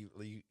maybe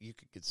you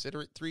could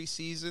consider it 3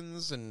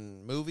 seasons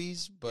and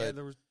movies. But yeah,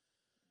 there was,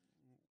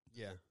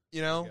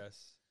 I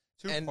guess.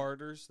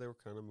 2-parters, they were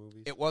kind of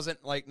movies. It wasn't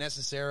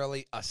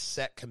necessarily a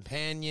set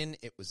companion.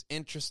 It was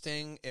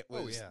interesting. It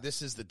was,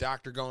 This is the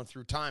Doctor going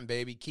through time,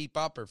 baby. Keep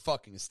up or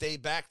fucking stay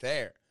back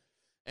there.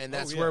 And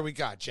that's where we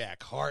got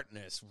Jack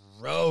Harkness,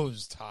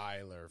 Rose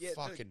Tyler,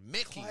 fucking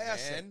Mickey,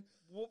 man.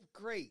 Well,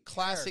 great.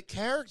 Classic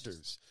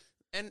characters.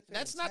 And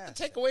that's not to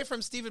take away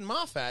from Stephen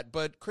Moffat,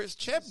 but Chris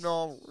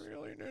Chibnall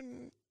really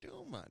didn't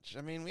do much.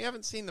 I mean, we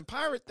haven't seen the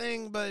pirate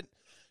thing, but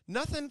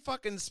nothing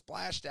fucking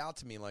splashed out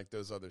to me like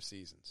those other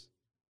seasons.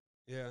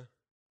 Yeah.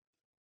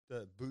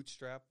 The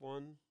bootstrap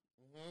one.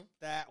 Mm-hmm.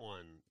 That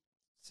one.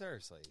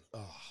 Seriously.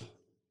 Oh,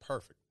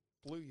 perfect.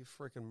 Blew your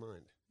freaking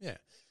mind. Yeah.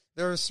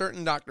 There are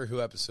certain Doctor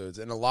Who episodes,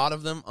 and a lot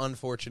of them,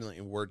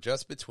 unfortunately, were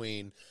just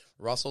between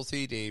Russell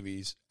T.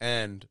 Davies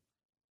and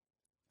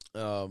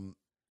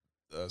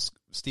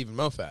Stephen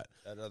Moffat.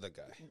 That other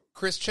guy.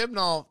 Chris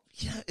Chibnall,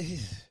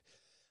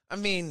 I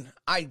mean,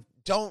 I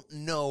don't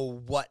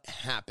know what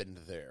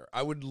happened there.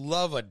 I would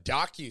love a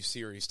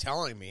docuseries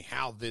telling me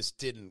how this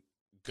didn't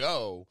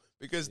go,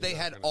 because they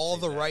had all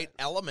the right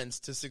elements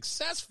to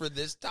success for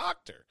this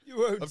Doctor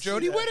of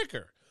Jodie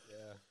Whittaker.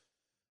 Yeah.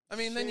 I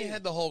mean, then you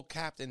had the whole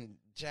Captain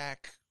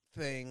Jack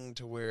thing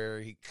to where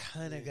he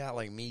kind of got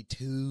Me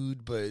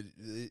Too'd, but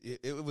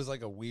it was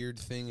like a weird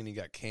thing and he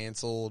got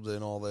canceled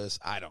and all this.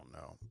 I don't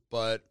know.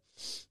 But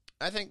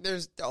I think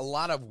there's a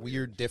lot of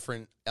weird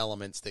different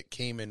elements that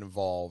came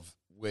involved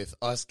with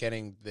us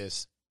getting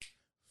this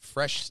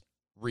fresh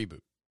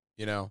reboot,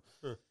 Sure.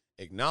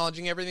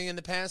 Acknowledging everything in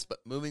the past, but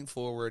moving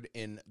forward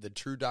in the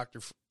true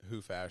Doctor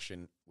Who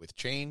fashion with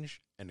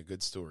change and a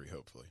good story,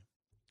 hopefully.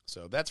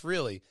 So that's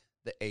really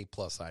the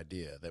A-plus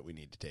idea that we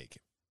need to take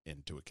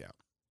into account.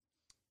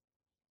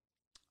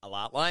 A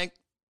lot like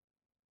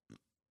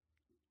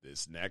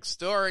this next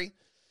story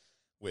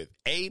with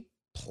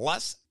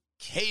A-plus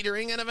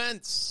catering and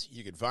events.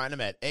 You can find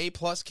them at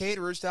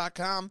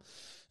apluscaterers.com,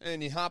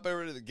 and you hop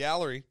over to the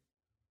gallery.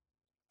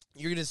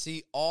 You're going to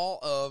see all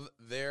of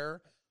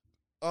their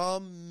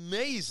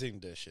amazing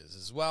dishes,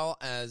 as well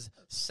as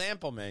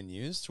sample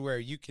menus to where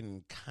you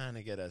can kind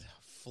of get a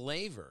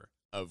flavor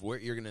of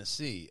what you're going to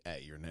see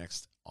at your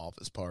next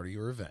office party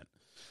or event.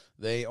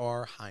 They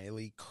are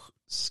highly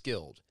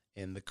skilled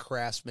in the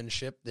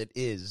craftsmanship that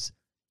is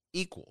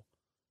equal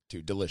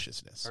to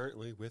deliciousness.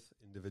 Apparently with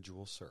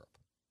individual syrup.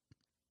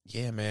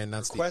 Yeah, man,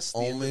 that's Request the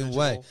only individual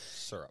way.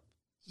 Syrup.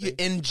 You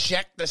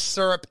inject the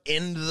syrup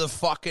into the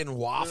fucking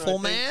waffle,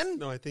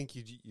 man? I think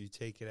you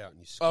take it out and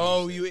you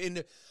squeeze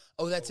it.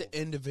 That's an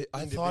individual.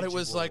 I thought it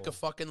was like a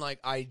fucking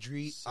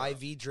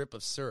IV drip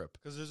of syrup.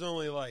 Because there's all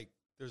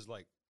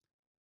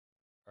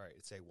right,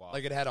 it's a waffle.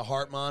 Like it had a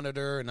heart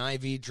monitor, an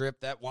IV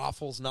drip. That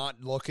waffle's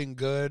not looking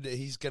good.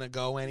 He's going to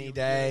go any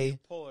day. You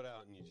pull it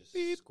out and you just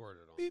squirt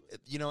it on. Beep.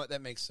 You know what?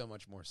 That makes so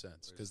much more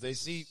sense. Because I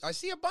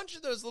see a bunch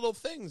of those little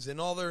things in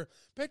all their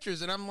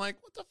pictures, and I'm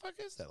like, what the fuck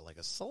is that? Like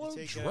a slow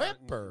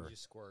drip? Or you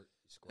squirt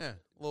yeah, it.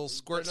 a little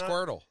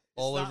squirtle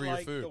all over your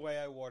food. The way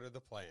I water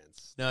the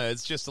plants. No,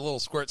 it's just a little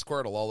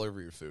squirtle all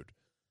over your food.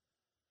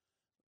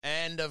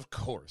 And, of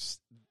course,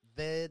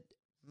 the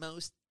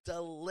most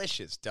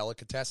delicious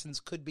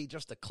delicatessens could be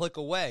just a click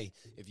away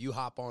if you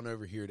hop on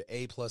over here to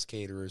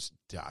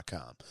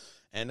apluscaterers.com.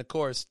 And, of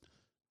course,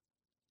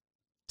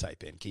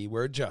 type in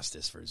keyword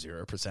justice for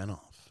 0%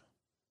 off.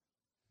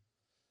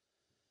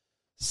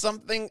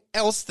 Something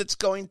else that's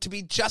going to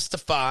be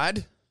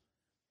justified.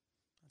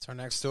 That's our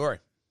next story.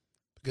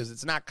 Because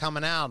it's not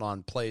coming out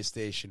on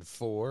PlayStation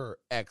 4 or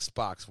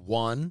Xbox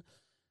One,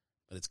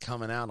 but it's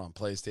coming out on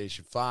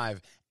PlayStation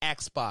 5,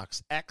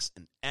 Xbox X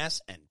and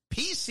S, and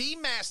PC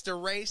Master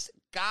Race.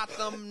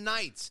 Gotham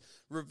Knights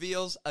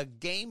reveals a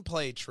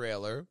gameplay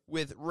trailer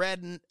with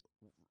Red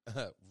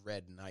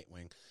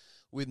Nightwing.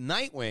 With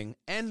Nightwing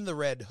and the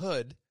Red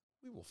Hood,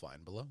 we will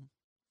find below.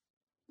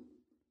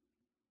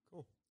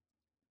 Cool.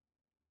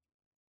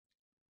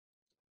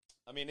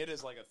 I mean, it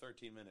is like a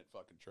 13-minute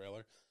fucking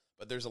trailer,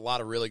 but there's a lot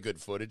of really good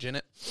footage in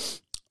it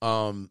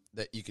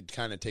that you could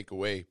kind of take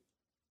away.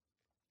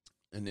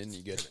 And then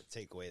you get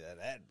take away that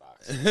ad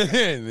box.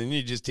 and then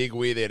you just take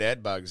away that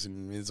ad box,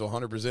 and it's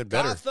 100%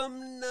 better.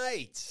 Gotham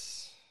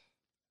Knights.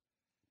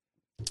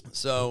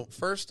 So,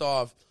 first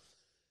off,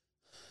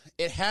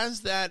 it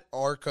has that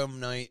Arkham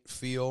Knight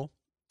feel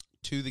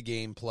to the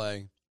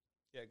gameplay.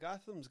 Yeah,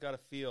 Gotham's got to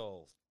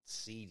feel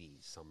seedy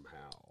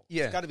somehow.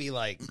 Yeah. It's got to be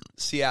like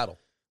Seattle.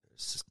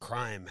 There's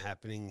crime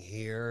happening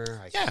here.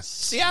 I Yeah, can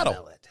Seattle.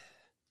 smell it.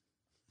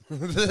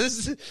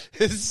 This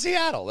is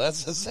Seattle.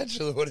 That's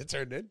essentially what it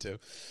turned into.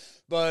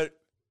 But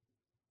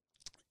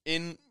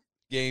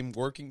in-game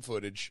working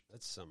footage,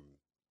 That's some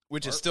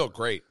which is still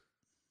great.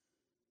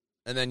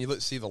 And then you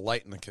see the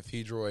light in the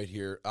cathedral right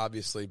here.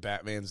 Obviously,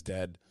 Batman's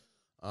dead.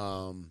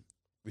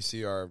 We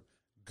see our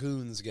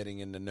goons getting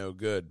into no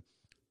good.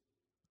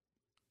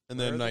 And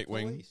then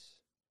Nightwing.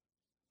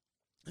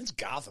 It's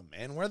Gotham,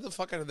 man. Where the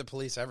fuck are the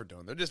police ever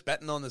doing? They're just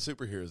betting on the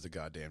superheroes to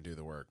goddamn do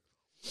the work.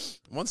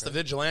 Once the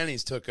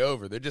vigilantes took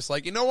over, they're just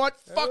like, you know what?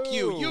 Fuck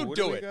you. You what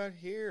do we it. got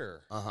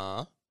here?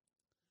 Uh-huh.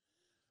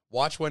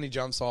 Watch when he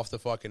jumps off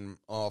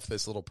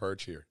this little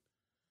perch here.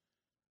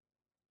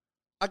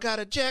 I got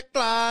a jet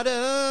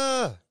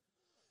glider.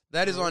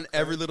 That is on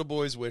every little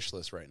boy's wish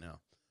list right now.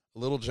 A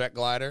little jet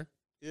glider.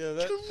 Yeah,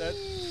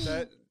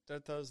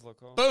 that does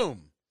look awesome.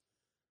 Boom.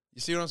 You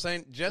see what I'm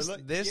saying?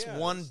 Just this yeah,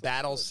 one this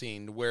battle looks good.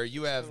 scene where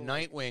you have So-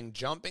 Nightwing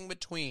jumping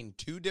between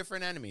two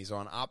different enemies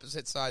on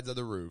opposite sides of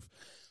the roof,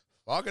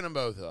 fucking them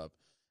both up,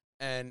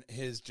 and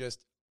his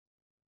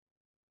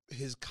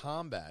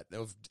combat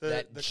of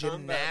that the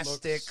combat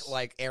gymnastic, looks-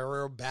 like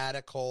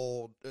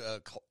aerobatical,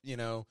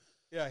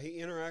 Yeah, he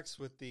interacts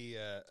with the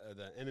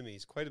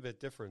enemies quite a bit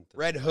different. Than,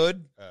 Red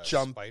Hood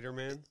jump.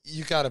 Spider-Man.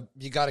 You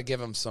gotta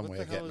give him some What way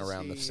the of getting hell is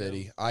around the he,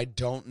 city. I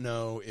don't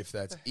know if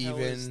that's the hell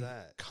is even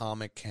that?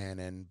 comic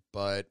canon,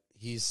 but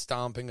he's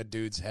stomping a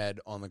dude's head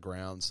on the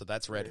ground, so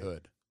that's Red Right.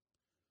 Hood.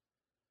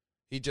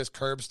 He just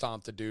curb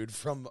stomped a dude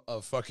from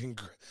a fucking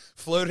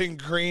floating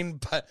green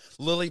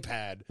lily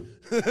pad.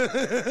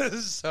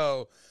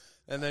 So,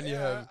 and then you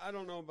have. I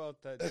don't know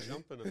about that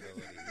jumping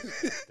ability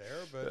there,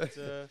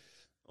 but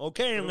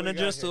Okay, I'm what do going we to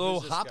got just here?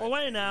 Who's this hop guy?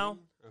 away now.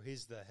 Oh,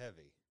 he's the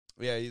heavy.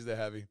 Yeah, he's the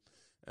heavy.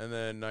 And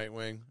then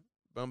Nightwing,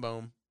 boom,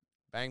 boom,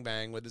 bang,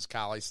 bang, with his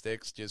collie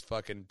sticks, just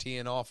fucking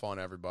teeing off on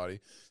everybody.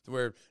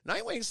 Where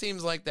Nightwing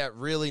seems like that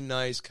really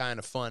nice, kind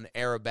of fun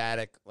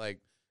aerobatic, like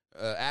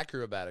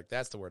acrobatic.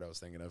 That's the word I was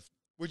thinking of.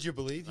 Would you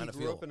believe he Kinda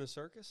grew feel- up in a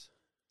circus?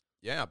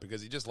 Yeah,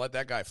 because he just let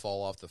that guy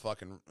fall off the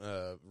fucking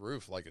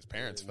roof like his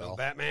parents No fell.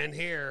 Batman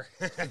here.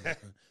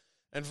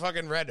 And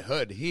fucking Red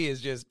Hood, he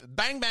is just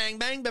bang, bang,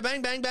 bang, bang,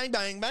 bang, bang, bang,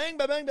 bang, bang, bang,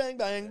 bang, bang, bang,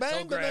 bang,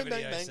 bang, gravity,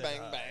 bang, I bang, said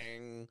bang, hi.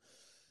 bang.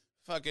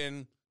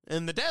 Fucking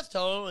And the death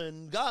toll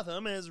in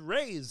Gotham is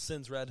raised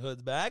since Red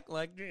Hood's back.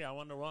 Like, gee, I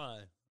wonder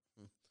why.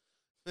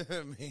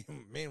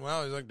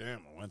 Meanwhile, he's like, damn,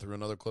 I went through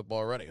another clip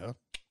already, huh?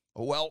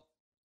 Oh, well,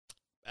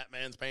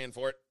 Batman's paying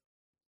for it.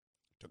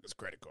 Took his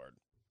credit card.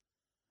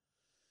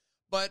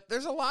 But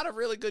there's a lot of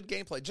really good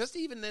gameplay. Just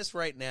even this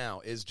right now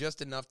is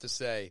just enough to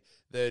say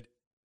that,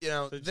 you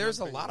know, there's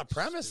a lot of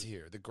premise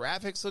here. The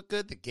graphics look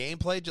good. The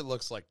gameplay just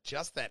looks like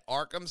just that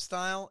Arkham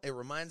style. It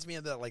reminds me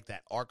of that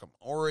Arkham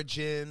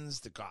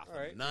Origins, the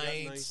Gotham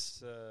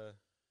Knights.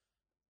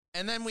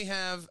 And then we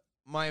have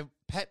my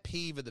pet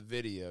peeve of the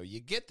video. You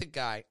get the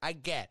guy. I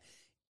get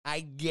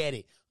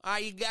it.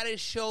 You got to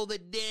show the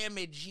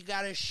damage. You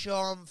got to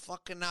show him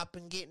fucking up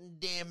and getting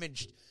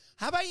damaged.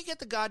 How about you get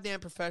the goddamn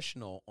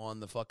professional on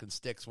the fucking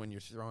sticks when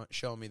you're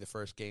showing me the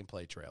first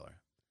gameplay trailer?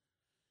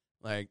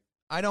 Like,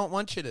 I don't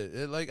want you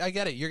to. I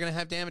get it. You're going to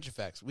have damage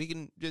effects. We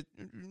can just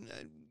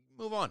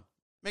move on.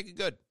 Make it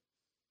good.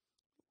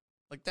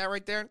 Like that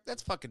right there,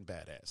 that's fucking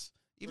badass.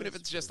 Even if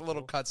it's just a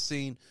little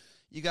cutscene,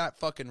 you got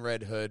fucking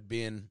Red Hood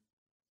being,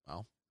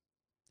 well,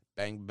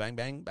 bang, bang,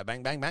 bang,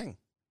 bang, bang, bang.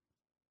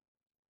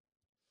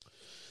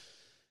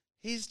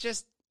 He's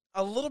just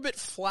a little bit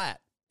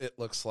flat. It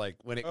looks like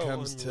when it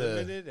comes to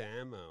unlimited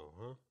ammo,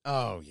 huh?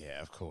 Oh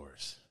yeah, of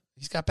course.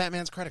 He's got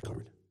Batman's credit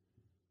card.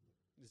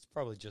 It's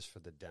probably just for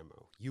the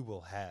demo. You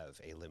will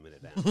have a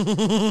limited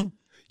ammo.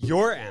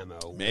 Your ammo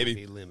will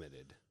be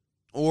limited.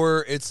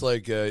 Or it's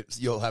like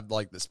you'll have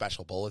like the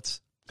special bullets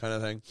kind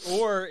of thing.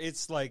 Or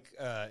it's like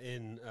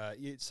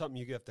it's something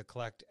you have to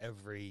collect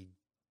every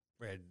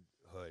Red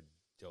Hood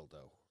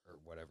dildo or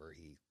whatever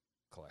he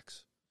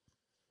collects.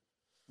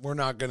 We're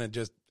not going to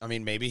just, I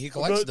mean, maybe he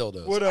collects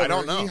dildos. Whatever. I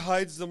don't know. He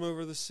hides them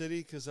over the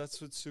city because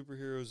that's what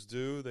superheroes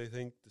do. They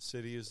think the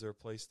city is their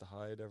place to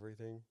hide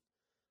everything.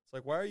 It's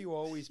like, why are you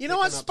always You know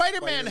what?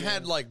 Spider-Man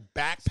had like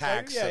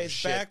backpacks of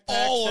shit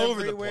all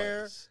over the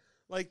place.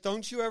 Like,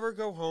 don't you ever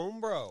go home,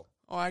 bro?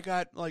 Oh, I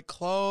got like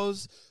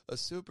clothes, a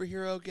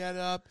superhero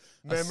getup,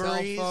 memories.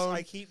 A cell phone,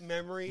 I keep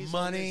memories,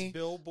 money, on his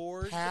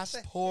billboard,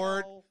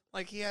 passport.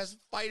 Like he has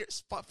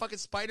fucking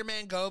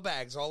Spider-Man go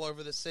bags all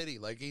over the city.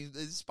 Like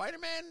is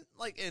Spider-Man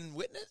like in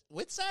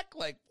Witsack?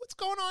 Like what's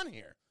going on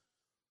here?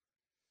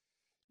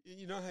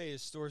 You know how you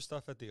store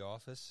stuff at the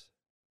office?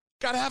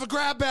 Gotta have a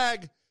grab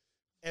bag.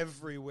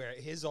 Everywhere.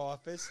 His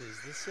office is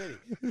the city.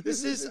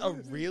 This is a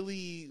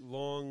really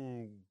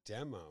long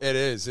demo. It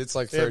is. It's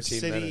like 13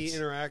 city minutes.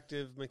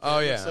 Interactive mechanics. Oh,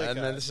 yeah. Like and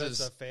then this is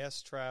a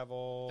fast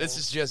travel. This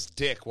is just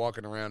Dick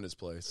walking around his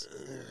place.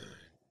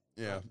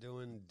 Yeah.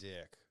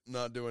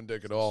 Not doing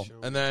dick at all.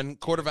 And then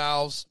Court of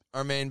Owls,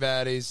 our main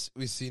baddies.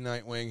 We see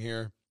Nightwing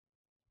here.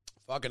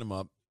 Fucking him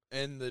up.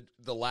 And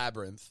the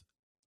Labyrinth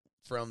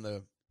from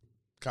the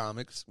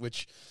comics,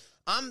 which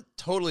I'm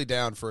totally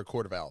down for a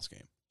Court of Owls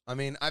game. I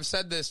mean, I've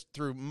said this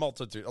through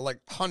like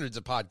hundreds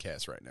of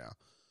podcasts right now,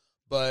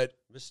 but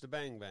Mr.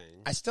 Bang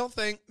Bang. I still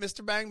think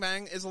Mr. Bang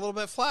Bang is a little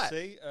bit flat.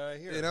 See,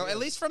 here, you know, at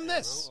least from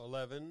this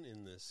 11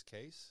 in this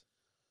case.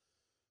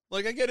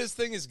 Like, I get his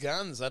thing is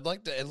guns. I'd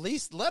like to at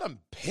least let him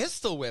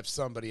pistol whip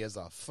somebody as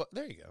a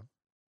There you go.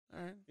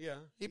 All right. Yeah,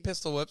 he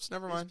pistol whips.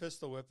 Never mind.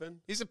 Pistol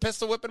whipping. He's a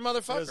pistol whipping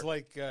motherfucker. It was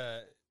like,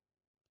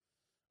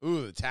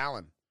 ooh, the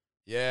Talon.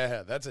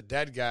 Yeah, that's a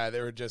dead guy.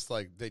 They were just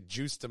like, they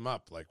juiced him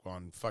up like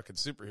on fucking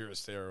superhero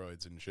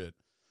steroids and shit.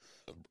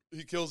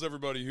 He kills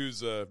everybody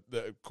who's the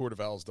Court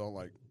of Owls don't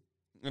like.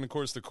 And of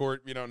course, the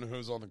court, you don't know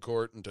who's on the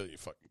court until you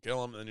fucking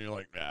kill him. And then you're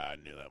like, I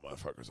knew that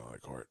motherfucker's on the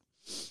court.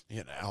 He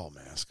had an owl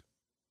mask.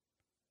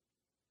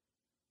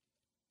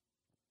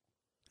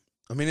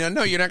 I mean, I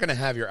know you're not going to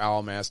have your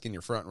owl mask in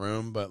your front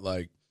room, but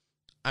like,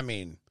 I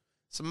mean,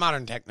 some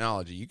modern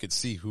technology. You could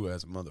see who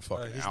has a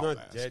motherfucking he's owl not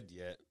mask. dead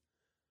yet.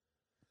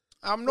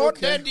 I'm not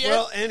dead yet.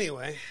 Well,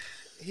 anyway,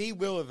 he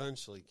will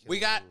eventually kill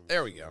him.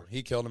 There we go.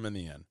 He killed him in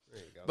the end.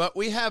 There you go. But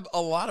we have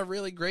a lot of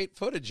really great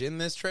footage in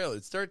this trailer.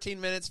 It's 13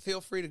 minutes.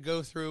 Feel free to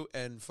go through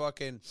and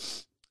fucking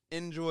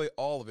enjoy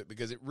all of it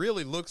because it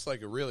really looks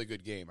like a really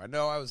good game. I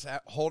know I was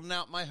holding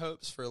out my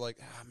hopes for like,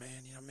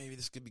 man, you know, maybe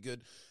this could be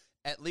good.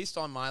 At least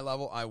on my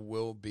level, I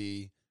will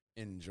be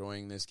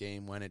enjoying this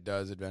game when it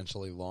does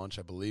eventually launch.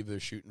 I believe they're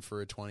shooting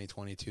for a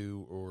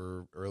 2022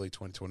 or early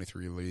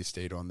 2023 release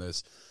date on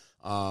this.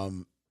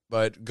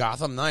 But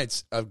Gotham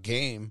Knights, a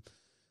game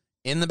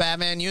in the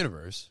Batman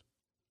universe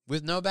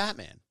with no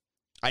Batman.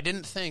 I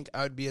didn't think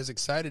I would be as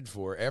excited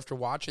for after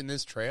watching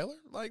this trailer.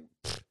 Like,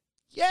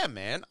 yeah,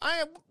 man,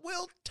 I'm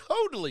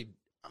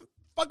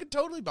fucking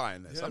totally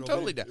buying this. Yeah, I'm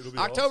totally down.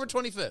 October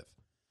awesome. 25th.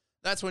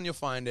 That's when you'll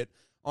find it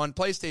on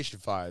PlayStation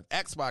 5,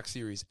 Xbox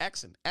Series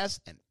X and S,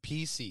 and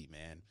PC,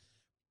 man.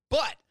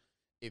 But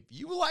if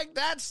you like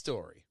that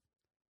story,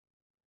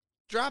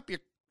 drop your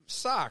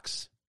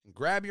socks and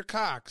grab your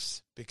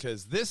cocks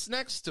because this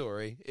next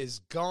story is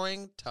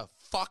going to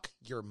fuck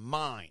your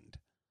mind.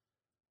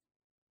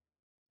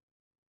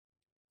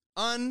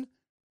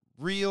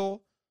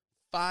 Unreal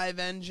 5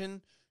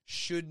 engine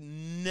should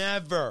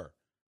never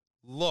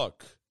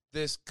look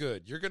this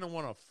good. You're going to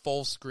want to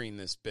full screen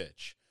this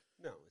bitch.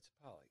 No, it's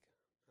a polygon.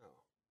 Oh.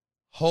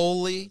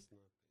 Holy,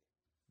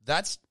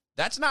 that's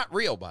That's not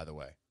real, by the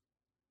way.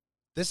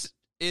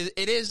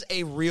 It is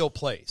a real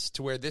place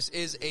to where this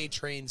is a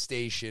train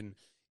station,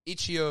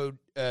 Ichiyo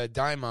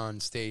Daimon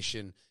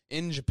station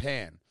in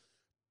Japan.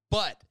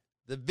 But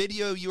the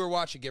video you are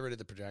watching, get rid of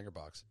the projector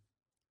box.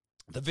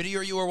 The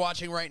video you are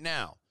watching right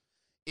now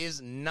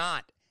is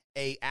not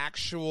a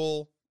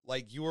actual,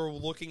 like you are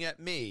looking at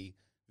me,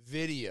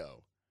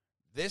 video.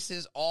 This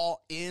is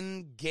all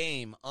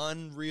in-game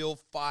Unreal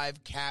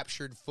 5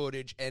 captured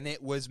footage, and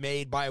it was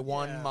made by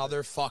one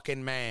motherfucking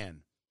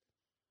man.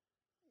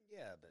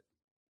 Yeah, but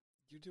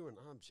you're doing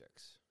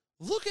objects.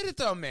 Look at it,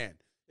 though, man.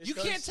 You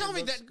can't tell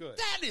me that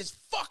that is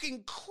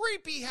fucking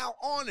creepy how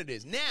on it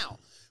is. Now,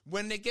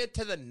 when they get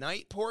to the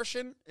night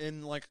portion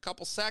in like a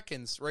couple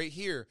seconds right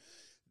here,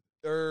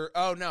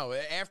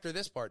 after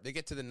this part, they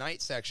get to the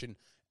night section,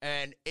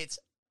 and it's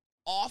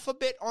off a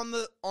bit on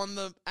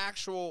the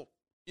actual,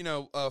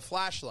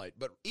 flashlight.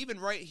 But even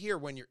right here,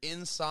 when you're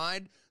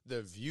inside,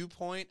 the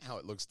viewpoint, how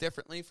it looks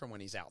differently from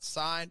when he's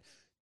outside,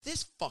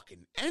 this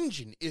fucking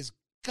engine is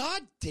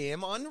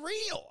goddamn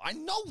unreal. I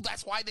know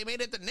that's why they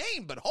made it the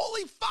name, but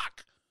holy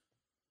fuck.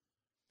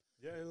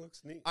 Yeah, it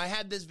looks neat. I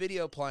had this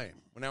video playing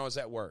when I was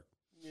at work.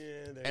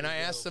 Yeah, and I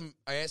asked some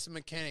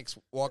mechanics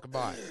walking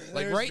by.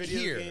 Like right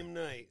here. Game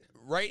night.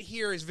 Right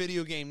here is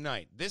video game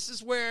night. This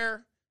is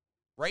where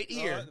right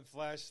here. The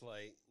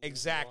flashlight.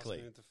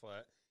 Exactly.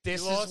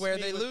 This is where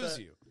they lose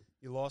you.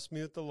 You lost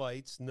me with the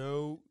lights.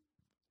 No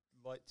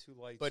light, two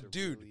lights. But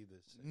dude, really the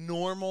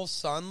normal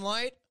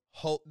sunlight,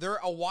 they're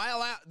a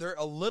while out. They're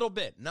a little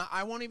bit. Not,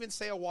 I won't even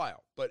say a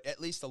while, but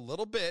at least a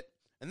little bit.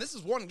 And this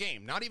is one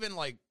game, not even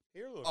like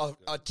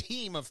a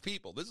team of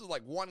people. This is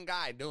like one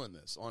guy doing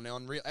this on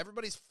Unreal.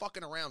 Everybody's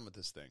fucking around with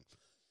this thing.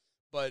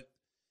 But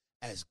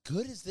as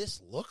good as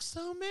this looks,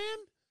 though, man,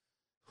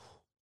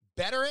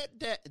 better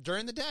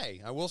during the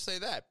day. I will say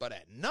that. But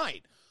at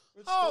night,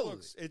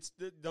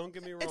 don't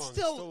get me wrong. It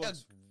still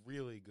looks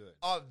really good.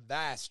 A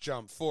vast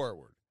jump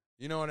forward.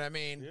 You know what I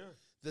mean? Yeah.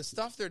 The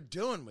stuff they're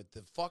doing with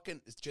the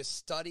fucking, it's just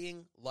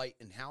studying light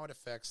and how it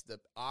affects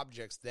the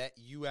objects that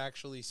you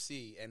actually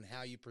see and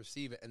how you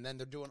perceive it. And then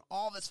they're doing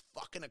all this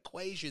fucking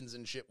equations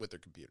and shit with their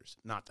computers.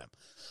 Not them.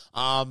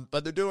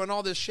 But they're doing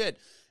all this shit.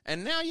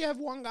 And now you have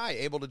one guy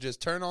able to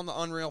just turn on the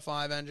Unreal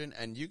 5 engine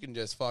and you can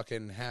just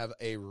fucking have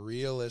a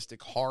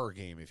realistic horror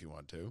game if you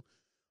want to.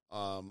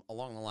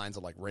 Along the lines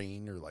of like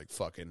Rain or like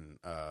fucking,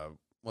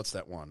 what's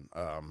that one?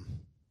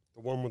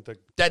 The one with the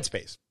Dead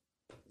Space.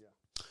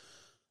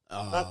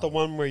 Not the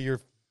one where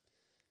your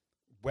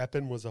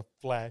weapon was a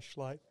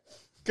flashlight.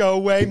 Go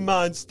away,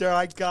 monster.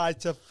 I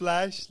got a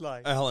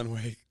flashlight. Alan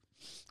Wake.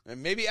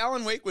 And maybe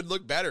Alan Wake would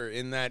look better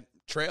in that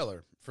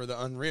trailer for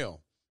the Unreal.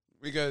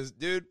 Because,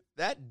 dude,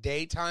 that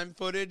daytime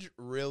footage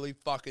really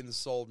fucking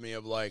sold me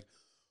of like,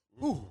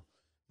 ooh,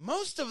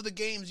 most of the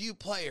games you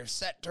play are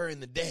set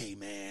during the day,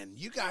 man.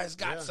 You guys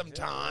got some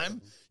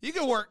time. You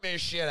can work this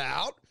shit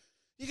out.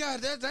 You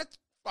got that's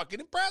fucking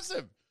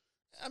impressive.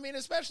 I mean,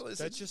 especially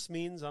that just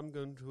means I'm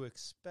going to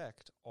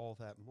expect all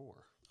that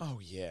more. Oh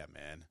yeah,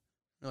 man.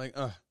 You're like,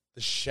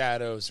 the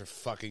shadows are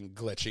fucking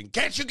glitching.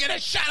 Can't you get a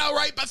shadow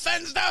right,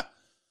 Bethesda?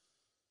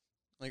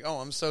 Like, oh,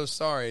 I'm so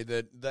sorry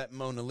that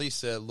Mona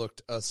Lisa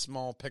looked a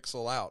small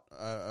pixel out.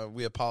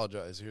 We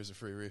apologize. Here's a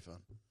free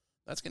refund.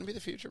 That's going to be the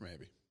future,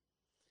 maybe.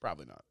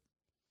 Probably not.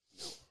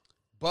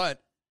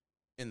 But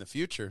in the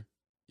future,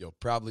 you'll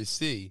probably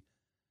see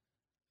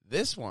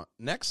this one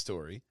next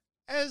story,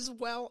 as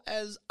well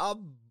as a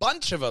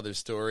bunch of other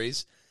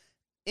stories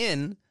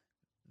in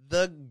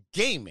the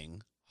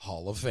Gaming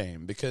Hall of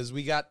Fame, because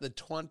we got the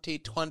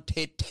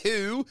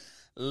 2022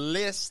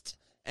 list,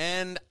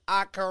 and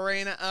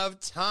Ocarina of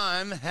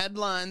Time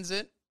headlines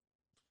it.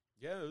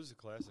 Yeah, it was a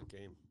classic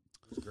game.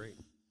 It was great.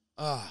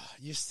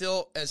 You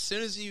still, as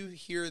soon as you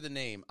hear the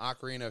name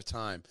Ocarina of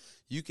Time,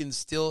 you can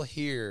still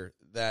hear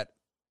that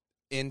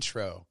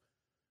intro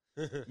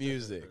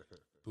music.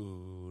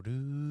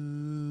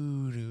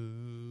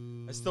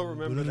 I still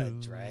remember that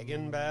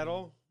dragon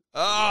battle.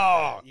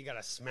 Oh! You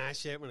gotta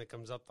smash it when it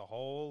comes up the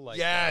hole, like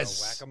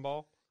yes.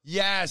 whack-a-mole.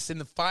 Yes, in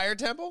the fire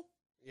temple?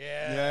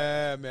 Yeah.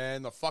 Yeah,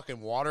 man, the fucking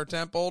water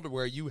temple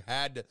where you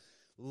had to,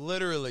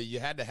 literally, you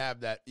had to have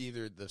that,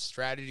 either the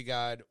strategy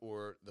guide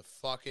or the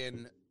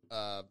fucking,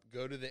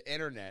 go to the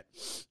internet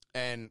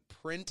and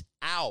print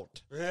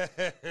out.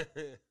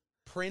 The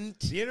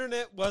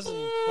internet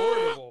wasn't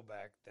portable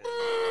back then.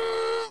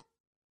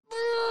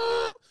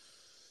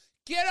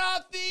 Get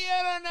off the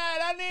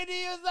internet! I need to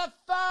use the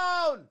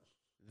phone!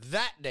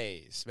 That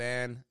days,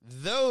 man.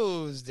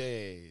 Those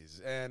days.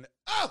 And,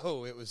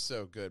 oh, it was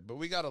so good. But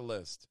we got a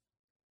list.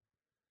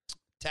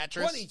 Tetris.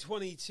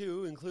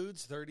 2022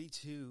 includes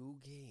 32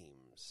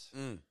 games.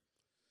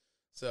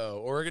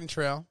 So, Oregon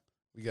Trail.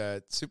 We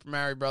got Super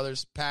Mario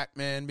Brothers,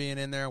 Pac-Man being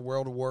in there,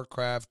 World of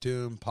Warcraft,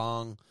 Doom,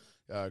 Pong,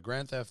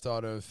 Grand Theft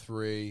Auto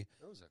 3.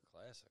 That was a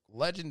classic.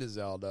 Legend of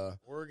Zelda.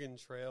 Oregon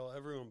Trail.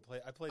 Everyone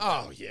played. I played.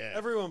 Oh, that. yeah.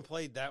 Everyone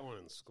played that one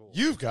in school.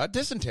 You've got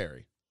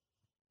dysentery.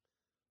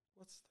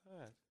 What's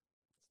that?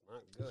 It's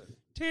not good.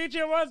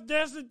 Teacher, what's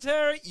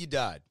dysentery? You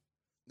died.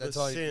 That's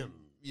the all Sims.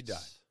 You died.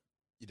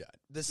 You died.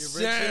 The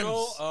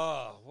original? Sims.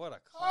 Oh, what a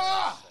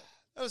classic.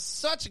 That was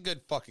such a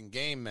good fucking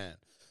game, man.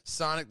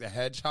 Sonic the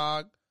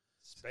Hedgehog.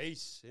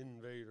 Space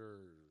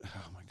Invaders.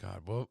 Oh, my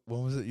God. What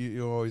was it?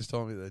 You always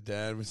told me that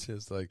Dad was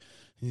just like,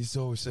 he's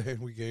always saying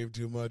we gave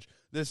too much.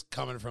 This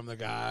coming from the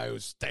guy who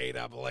stayed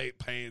up late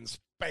playing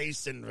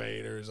Space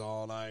Invaders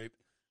all night.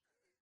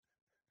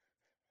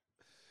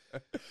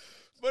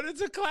 But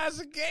it's a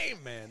classic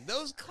game, man.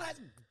 Those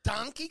classic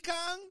Donkey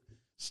Kong,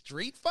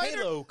 Street Fighter.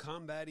 Halo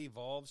Combat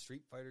Evolved,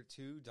 Street Fighter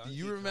 2, Donkey Do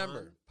you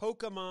remember? Kong,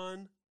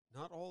 Pokemon,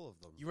 not all of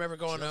them. You remember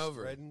going Just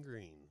over Red and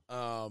Green.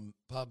 Bob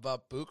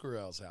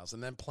Bucarell's house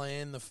and then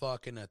playing the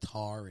fucking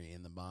Atari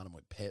in the bottom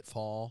with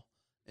Pitfall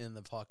in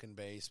the fucking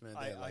basement.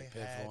 They had like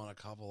Pitfall and a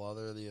couple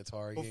other of the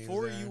Atari games.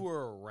 Before there. you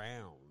were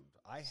around,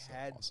 I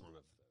had awesome. one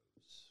of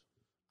those.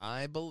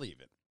 I believe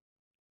it.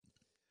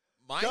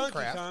 Donkey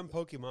Minecraft. Kong,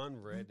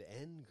 Pokemon Red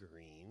and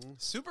Green.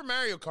 Super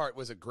Mario Kart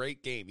was a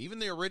great game. Even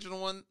the original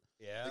one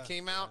that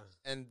came out.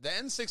 And the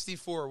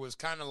N64 was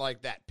kind of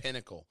like that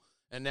pinnacle.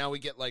 And now we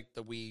get like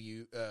the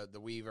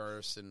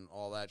Wiiverse and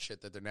all that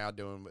shit that they're now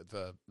doing with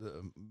the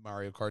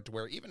Mario Kart, to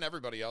where even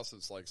everybody else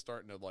is like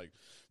starting to like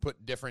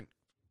put different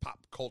pop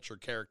culture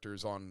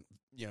characters on,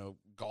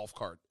 golf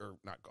cart or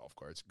not golf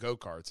carts, go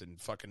karts,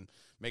 and fucking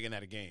making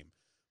that a game.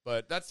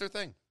 But that's their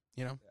thing,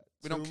 we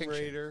don't kick Tomb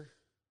Raider. Shit.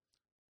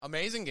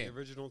 Amazing game. The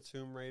original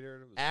Tomb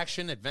Raider.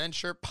 Action,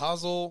 adventure,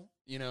 puzzle.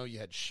 You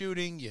had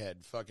shooting. You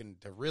had fucking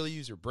to really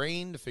use your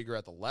brain to figure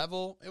out the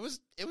level. It was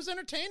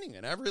entertaining,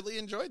 and I really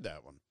enjoyed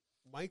that one.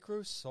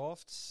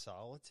 Microsoft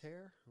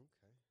Solitaire.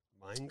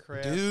 Okay.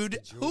 Minecraft. Dude,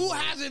 who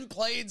hasn't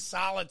played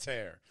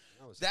Solitaire?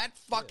 That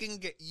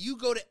fucking you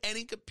go to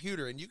any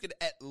computer and you could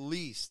at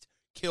least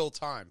kill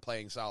time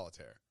playing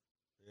Solitaire.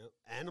 Yep.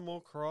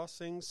 Animal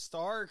Crossing,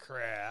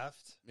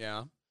 StarCraft.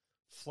 Yeah.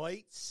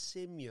 Flight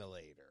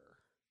Simulator.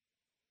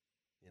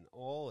 In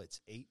all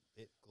its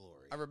 8-bit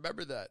glory. I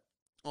remember that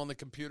on the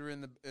computer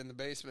in the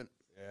basement.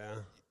 Yeah.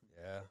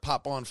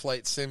 Pop on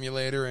Flight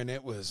Simulator, and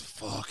it was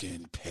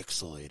fucking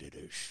pixelated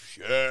as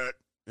shit.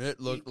 It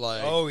looked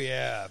like... Oh,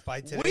 yeah.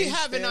 By today's we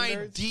have standards,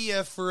 an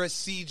idea for a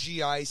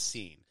CGI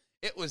scene.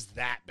 It was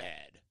that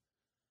bad.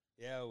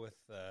 Yeah, with...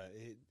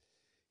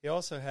 he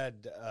also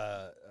had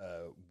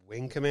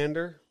Wing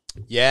Commander.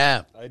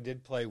 Yeah. I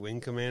did play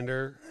Wing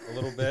Commander a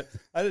little bit.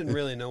 I didn't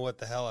really know what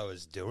the hell I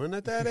was doing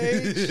at that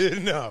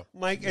age. No.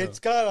 Mike, it's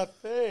got a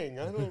thing.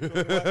 I don't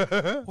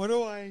know. What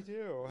do I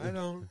do? I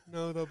don't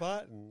know the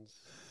buttons.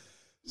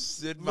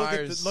 Sid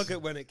Meier's. Look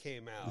at when it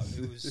came out.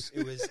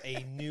 It was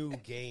a new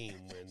game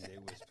when it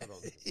was put on.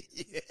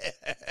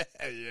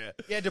 Yeah.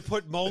 You had to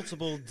put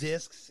multiple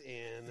discs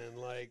in and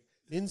like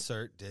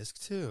insert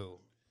disc 2.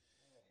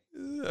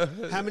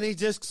 How many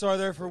discs are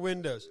there for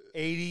Windows?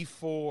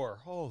 84.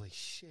 Holy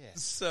shit.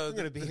 So I'm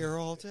going to be here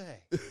all day.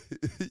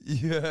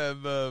 You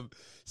have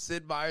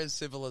Sid Meier's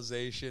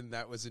Civilization.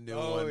 That was a new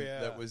one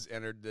that was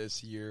entered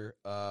this year.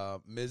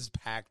 Ms.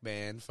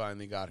 Pac-Man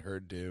finally got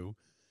her due,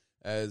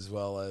 as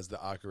well as the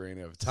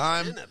Ocarina of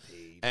Time.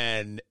 Centipede.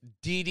 And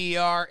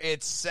DDR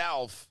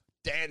itself,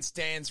 Dance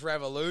Dance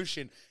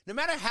Revolution. No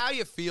matter how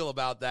you feel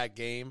about that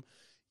game,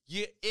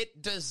 it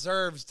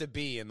deserves to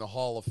be in the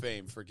Hall of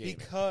Fame for gaming.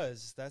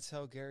 Because that's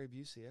how Gary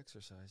Busey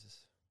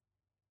exercises.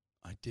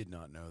 I did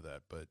not know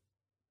that, but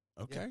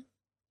okay.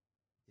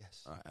 Yeah.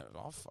 Yes.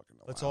 I'll fucking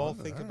know. Let's all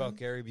think about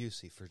Gary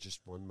Busey for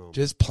just one moment.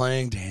 Just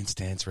playing Dance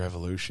Dance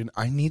Revolution.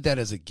 I need that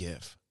as a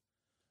GIF.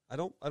 I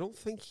don't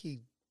think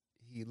he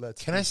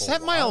lets. Can I set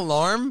people my watch.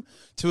 alarm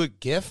to a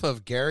GIF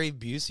of Gary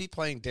Busey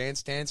playing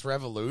Dance Dance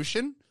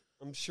Revolution?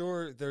 I'm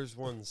sure there's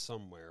one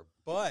somewhere,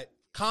 but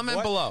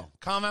Comment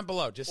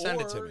below. Just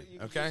send it to me, you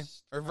can okay?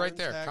 just Or right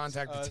there.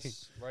 contact Contact the team.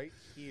 us right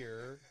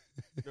here.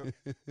 No.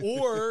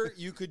 Or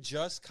you could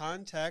just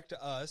contact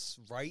us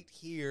right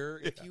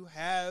here if you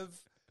have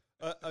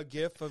a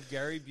GIF of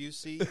Gary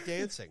Busey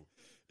dancing.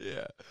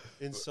 Yeah.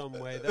 In some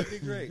way. That'd be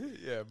great.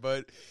 Yeah,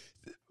 but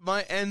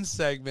my end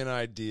segment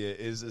idea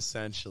is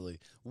essentially,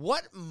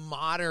 what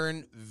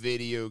modern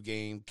video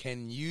game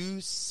can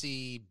you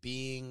see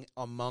being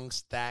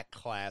amongst that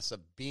class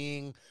of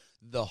being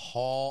the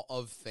Hall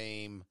of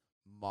Fame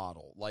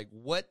model? Like,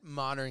 what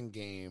modern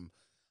game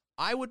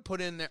I would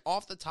put in there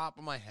off the top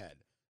of my head?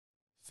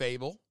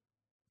 Fable.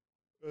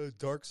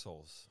 Dark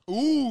Souls.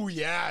 Ooh,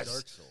 yes.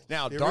 Dark Souls.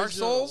 Now, The Dark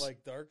original, Souls?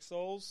 like Dark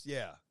Souls?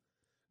 Yeah.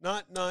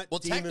 Not Well,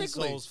 Demon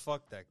technically- Souls.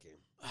 Fuck that game.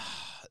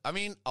 I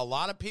mean, a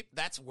lot of people,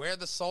 that's where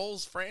the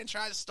Souls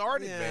franchise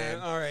started, man.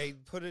 All right.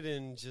 Put it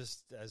in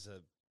just as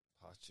a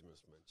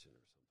posthumous mention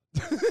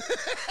or something.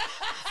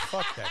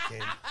 Fuck that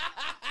game.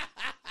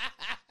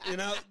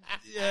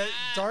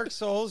 Dark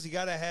Souls, you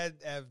got to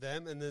have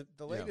them. And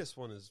the latest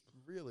one is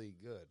really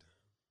good.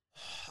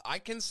 I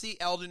can see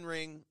Elden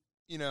Ring,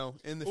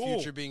 in the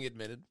future being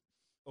admitted.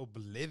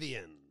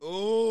 Oblivion.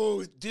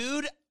 Oh,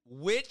 dude,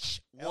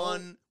 which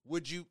one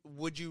would you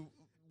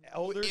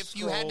Elder if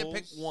you had to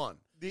pick Scrolls- one?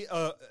 The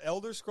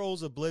Elder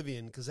Scrolls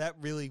Oblivion, because that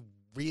really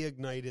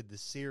reignited the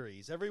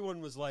series.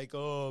 Everyone was like,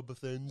 oh,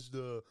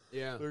 Bethesda.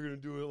 Yeah. They're going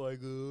to do it like,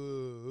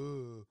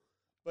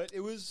 But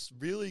it was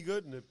really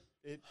good, and it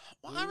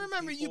Well, I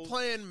remember you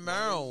playing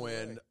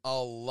Morrowind a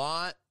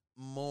lot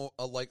more,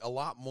 a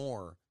lot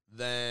more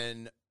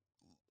than,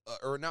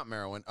 or not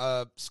Morrowind,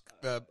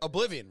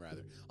 Oblivion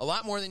rather, a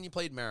lot more than you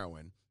played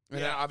Morrowind.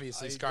 And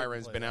obviously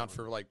Skyrim's been out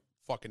for like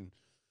fucking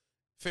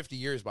 50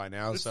 years by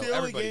now, it's so the only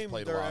everybody's game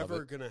played a they're lot of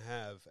ever it. gonna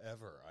have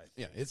ever. I think.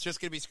 Yeah, it's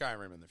just gonna be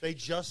Skyrim in the future. They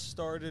just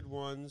started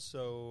one,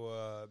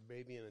 so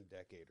maybe in a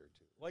decade or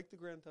two, like the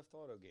Grand Theft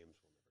Auto games.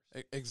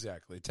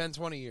 Exactly. 10,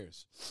 20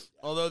 years.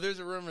 Although there's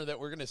a rumor that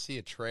we're going to see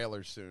a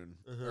trailer soon,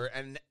 or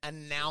an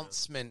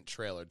announcement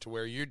trailer, to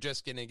where you're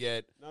just going to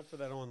get not for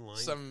that online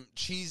some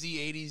cheesy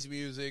 80s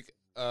music,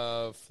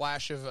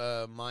 flash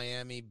of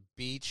Miami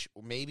Beach,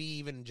 maybe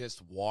even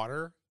just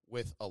water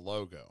with a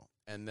logo.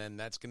 And then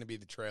that's going to be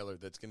the trailer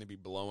that's going to be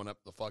blowing up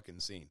the fucking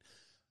scene.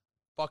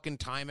 Fucking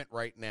time it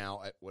right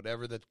now at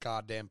whatever the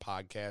goddamn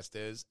podcast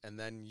is, and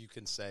then you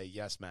can say,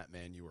 yes, Matt,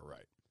 man, you were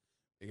right.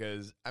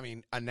 Because, I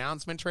mean,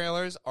 announcement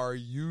trailers are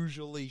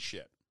usually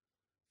shit.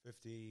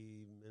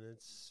 50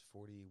 minutes,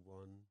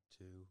 41,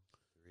 2,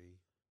 3,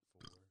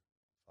 4,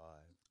 5.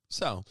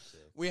 So,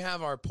 6, we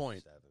have our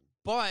point. 7.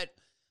 But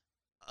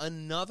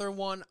another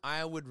one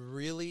I would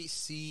really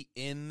see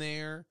in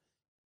there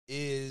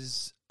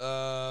is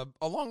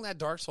along that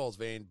Dark Souls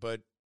vein,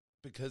 but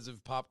because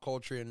of pop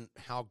culture and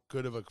how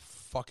good of a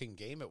fucking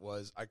game it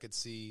was, I could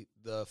see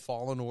the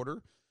Fallen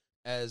Order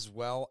as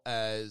well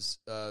as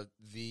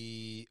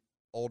the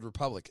Old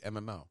Republic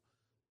MMO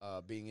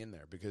being in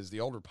there, because the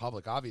Old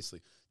Republic,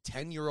 obviously,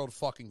 10-year-old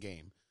fucking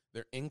game.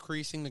 They're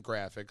increasing the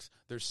graphics.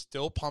 They're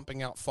still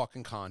pumping out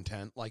fucking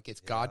content like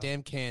it's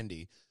goddamn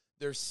candy.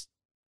 They're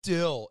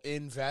still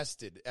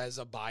invested as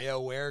a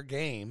BioWare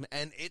game,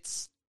 and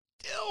it's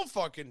still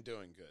fucking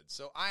doing good.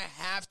 So I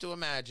have to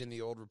imagine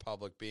the Old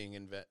Republic being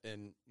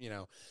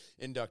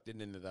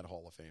inducted into that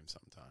Hall of Fame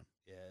sometime.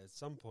 Yeah, at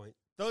some point.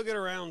 They'll get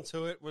around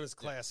to it when it's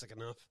classic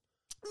enough.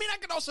 I mean, I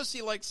could also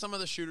see like some of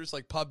the shooters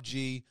like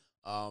PUBG,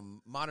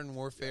 Modern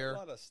Warfare. Yeah, a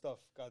lot of stuff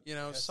got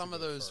some of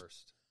those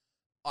first.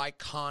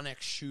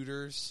 Iconic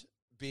shooters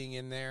being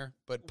in there.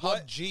 But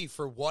PUBG,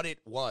 for what it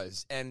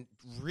was, and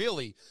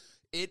really,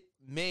 it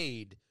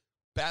made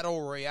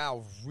Battle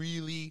Royale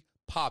really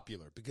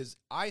popular. Because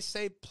I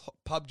say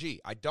PUBG,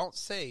 I don't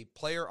say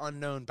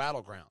PlayerUnknown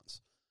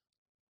Battlegrounds.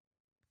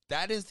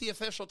 That is the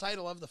official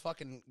title of the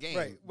fucking game,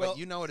 right. Well, but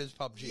you know it is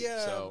PUBG.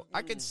 Yeah, so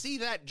I could see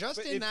that just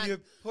but in if that you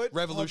put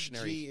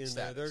revolutionary PUBG in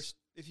status. there,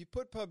 if you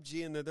put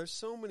PUBG in there, there's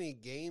so many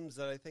games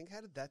that I think,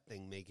 how did that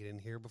thing make it in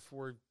here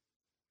before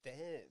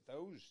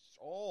those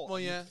all? Well,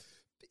 yeah.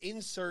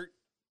 Insert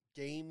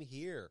game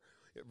here,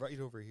 right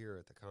over here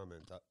at the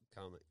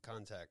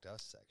contact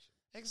us section.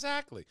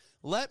 Exactly.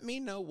 Let me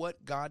know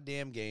what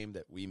goddamn game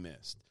that we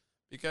missed,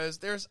 because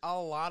there's a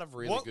lot of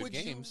really good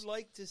games. What would you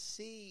like to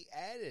see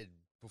added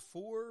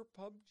before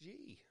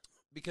PUBG?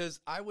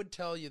 Because I would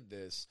tell you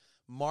this,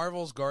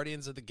 Marvel's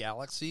Guardians of the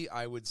Galaxy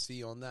I would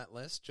see on that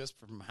list, just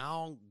from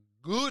how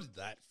good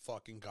that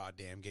fucking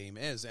goddamn game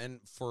is, and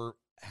for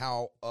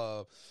how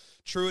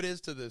true it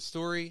is to the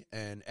story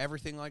and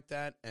everything like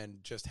that,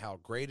 and just how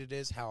great it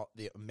is, how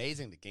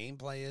amazing the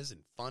gameplay is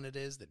and fun it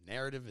is. The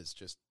narrative is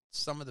just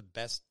some of the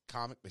best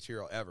comic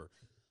material ever.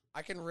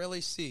 I can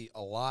really see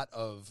a lot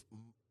of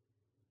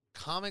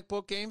comic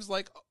book games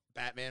like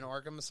Batman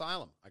Arkham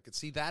Asylum. I could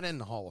see that in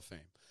the Hall of Fame.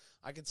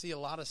 I could see a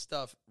lot of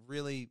stuff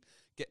really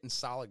getting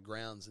solid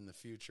grounds in the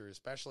future,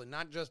 especially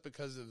not just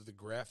because of the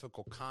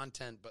graphical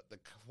content, but the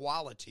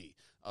quality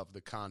of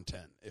the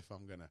content, if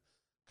I'm going to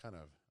kind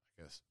of,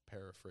 I guess,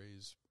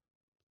 paraphrase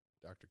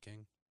Dr.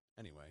 King.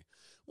 Anyway,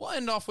 we'll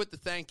end off with the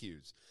thank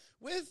yous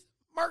with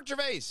Mark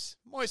Gervais,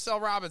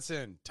 Moiselle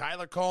Robinson,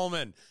 Tyler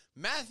Coleman,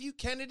 Matthew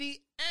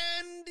Kennedy,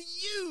 and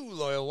you,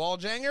 Loyal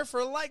Walljanger,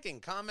 for liking,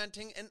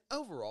 commenting, and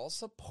overall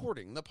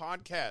supporting the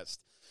podcast.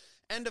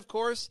 And, of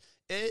course,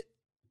 it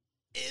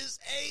is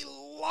a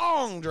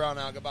long,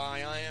 drawn-out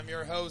goodbye. I am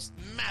your host,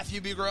 Matthew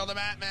Bugrell, the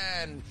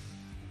Batman.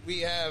 We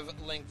have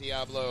Link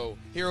Diablo,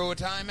 Hero of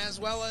Time, as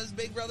well as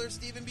Big Brother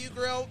Stephen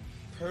Bugrell,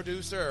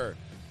 producer.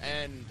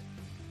 And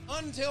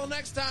until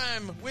next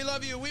time, we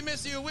love you, we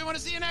miss you, we want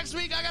to see you next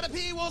week. I gotta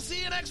pee. We'll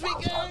see you next week,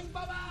 gang.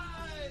 Bye-bye.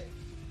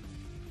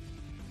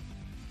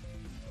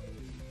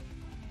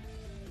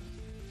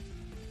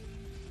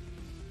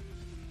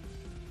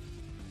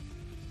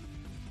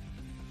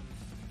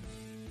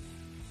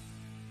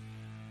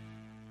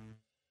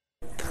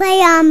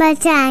 Play on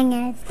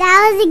Batangas.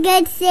 That was a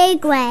good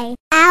segue.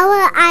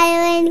 Our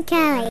Island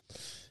Kelly.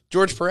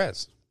 George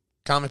Perez,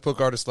 comic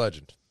book artist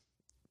legend,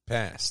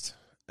 passed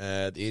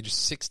at the age of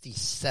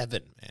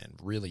 67, man,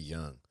 really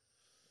young.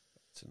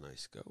 It's a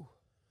nice go.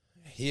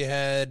 He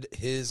had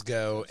his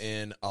go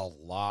in a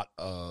lot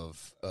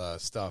of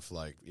stuff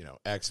like,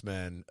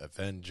 X-Men,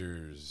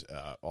 Avengers,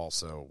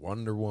 also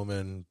Wonder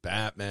Woman,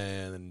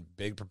 Batman, and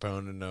big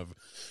proponent of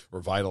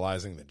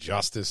revitalizing the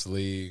Justice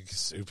League,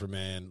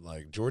 Superman.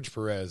 Like, George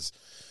Perez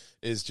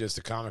is just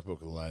a comic book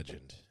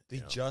legend.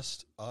 The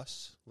Just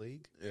Us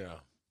League? Yeah.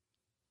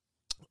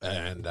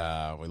 And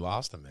we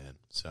lost him, man.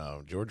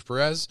 So, George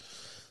Perez,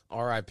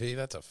 R.I.P.,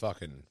 that's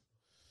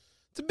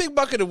It's a big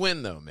bucket to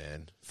win, though,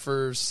 man.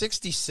 For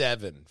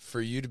 67, for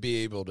you to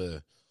be able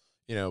to,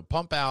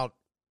 pump out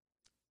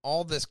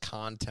all this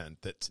content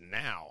that's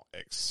now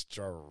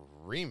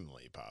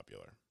extremely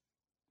popular.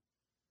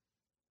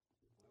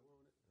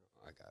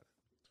 I got it.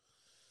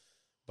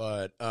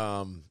 But,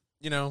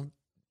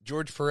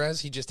 George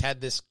Perez, he just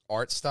had this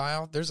art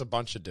style. There's a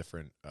bunch of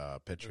different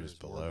pictures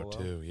below,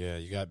 too. Yeah,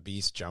 you got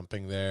Beast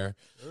jumping there.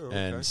 Oh, okay.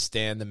 And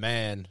Stan the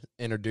Man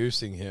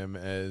introducing him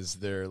as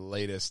their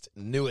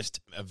newest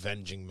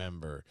Avenging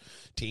member.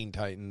 Teen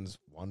Titans,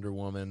 Wonder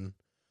Woman,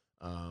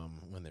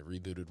 when they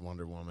rebooted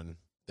Wonder Woman.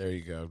 There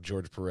you go.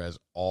 George Perez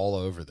all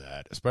over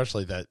that,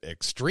 especially that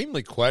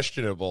extremely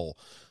questionable.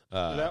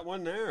 That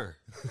one there.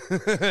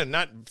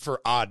 Not for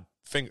odd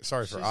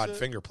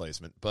finger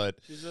placement, but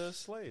she's a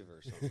slave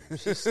or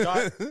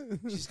something.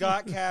 She's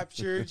got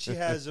captured. She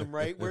has him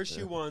right where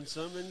she wants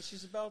him, and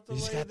she's about to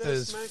lay the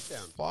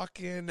smackdown.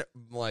 Fucking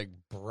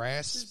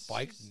brass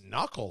spiked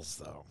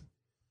knuckles, though.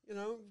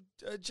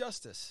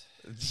 Justice.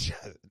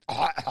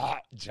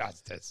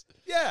 Justice.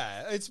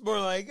 Yeah, it's more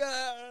like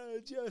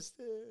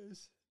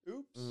justice.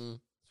 Oops.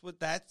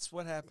 That's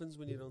what happens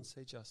when you don't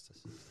say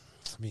justice.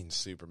 I mean,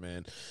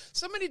 Superman.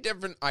 So many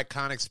different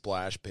iconic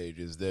splash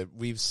pages that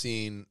we've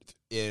seen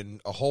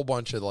in a whole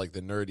bunch of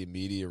the nerdy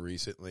media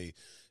recently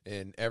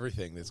and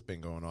everything that's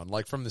been going on.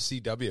 Like from the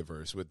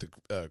CW-verse with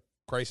the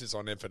Crisis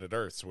on Infinite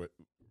Earths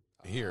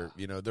here,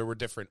 there were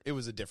it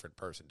was a different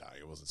person dying.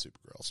 It wasn't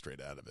Supergirl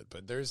straight out of it.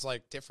 But there's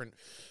different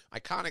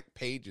iconic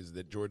pages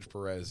that George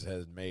Perez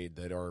has made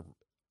that are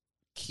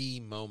key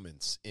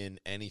moments in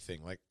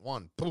anything.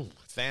 Boom,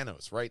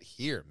 Thanos right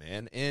here,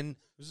 man, in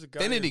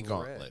Infinity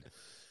Gauntlet.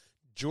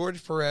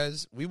 George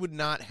Perez, we would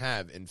not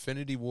have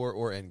Infinity War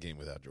or Endgame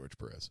without George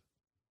Perez.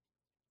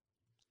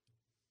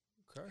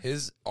 Okay.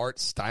 His art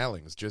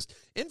stylings just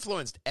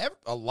influenced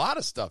a lot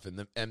of stuff in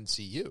the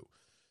MCU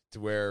to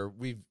where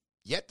we've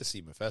yet to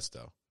see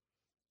Mephisto.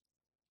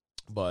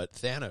 But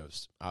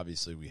Thanos,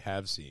 obviously, we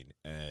have seen.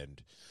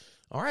 And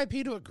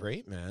R.I.P. to a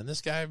great man.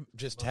 This guy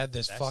just had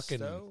this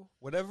fucking...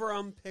 Whatever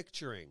I'm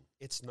picturing,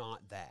 it's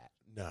not that.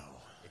 No.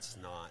 It's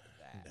not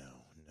that. No.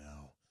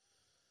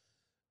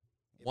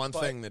 One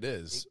thing that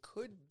is... It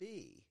could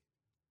be.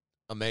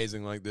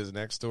 Amazing like this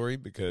next story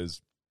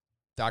because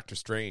Doctor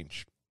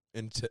Strange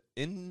in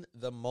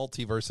the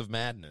Multiverse of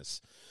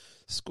Madness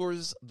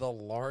scores the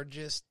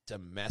largest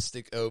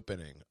domestic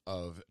opening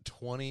of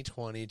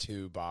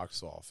 2022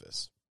 box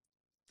office.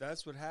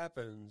 That's what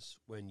happens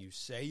when you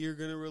say you're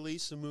going to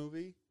release a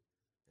movie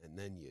and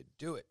then you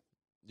do it.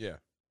 Yeah.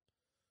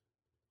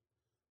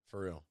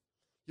 For real.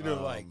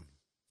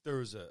 There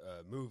was a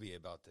movie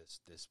about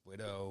this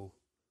widow.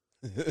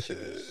 She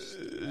was,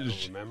 I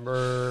don't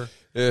remember.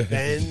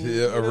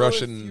 Then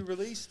Russian. If you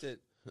released it,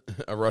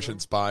 a Russian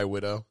spy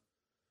widow.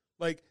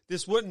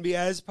 This wouldn't be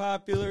as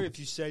popular if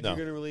you said you're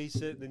going to release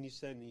it, and then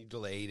you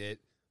delayed it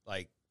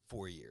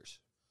 4 years.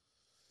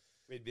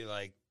 We'd be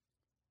like,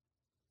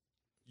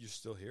 "You're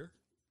still here?"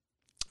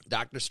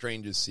 Doctor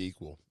Strange's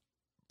sequel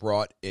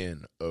brought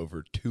in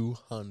over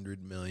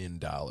 $200 million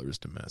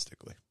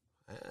domestically.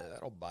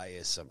 That'll buy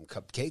you some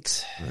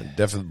cupcakes.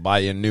 Definitely buy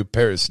you a new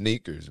pair of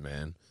sneakers,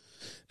 man.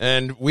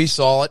 And we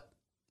saw it.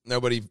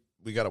 Nobody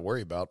we got to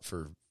worry about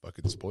for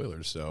fucking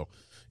spoilers. So,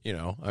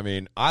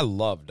 I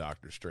love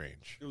Doctor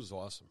Strange. It was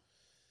awesome.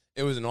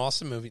 It was an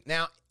awesome movie.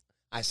 Now,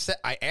 I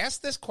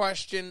asked this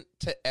question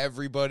to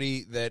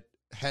everybody that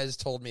has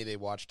told me they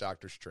watched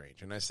Doctor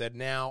Strange. And I said,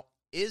 now,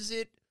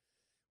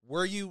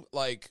 were you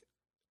I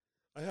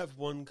have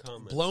one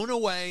comment. Blown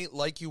away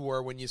like you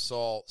were when you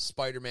saw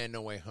Spider-Man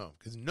No Way Home?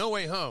 Because No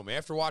Way Home,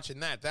 after watching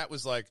that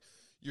was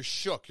you're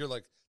shook. You're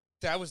like,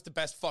 that was the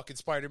best fucking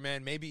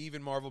Spider-Man, maybe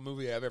even Marvel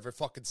movie I've ever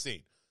fucking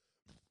seen.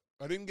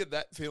 I didn't get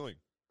that feeling.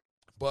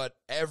 But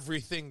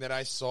everything that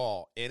I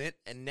saw in it,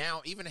 and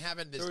now even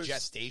having this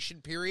gestation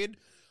period,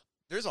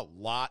 there's a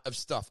lot of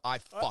stuff I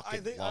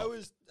fucking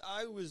loved.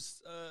 I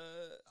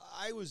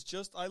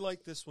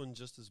like this one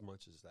just as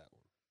much as that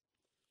one.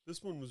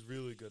 This one was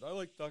really good. I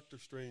like Doctor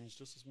Strange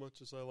just as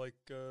much as I like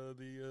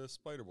the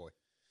Spider-Boy.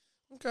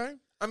 Okay.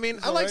 I mean,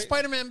 I like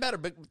Spider-Man better,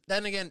 but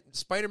then again,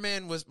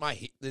 Spider-Man was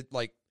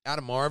out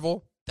of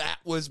Marvel, that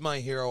was my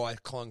hero I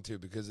clung to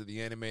because of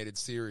the animated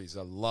series.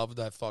 I loved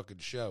that fucking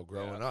show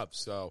growing up.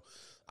 So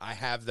I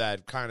have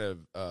that kind of,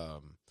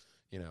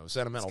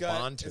 sentimental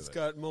bond to it. It's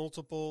got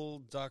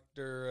multiple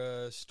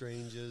Doctor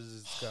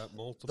Stranges. It's got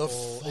multiple. The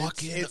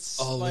fucking it's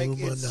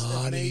Illuminati. It's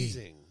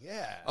amazing.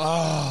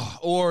 Yeah.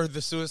 Or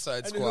the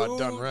Suicide Squad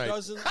done right. Who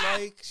doesn't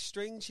like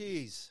string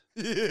cheese?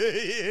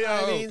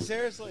 I mean,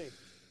 seriously.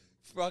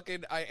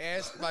 Fucking, I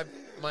asked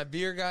my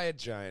beer guy at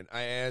Giant,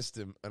 I asked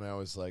him, and I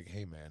was like,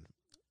 hey, man,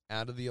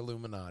 out of the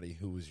Illuminati,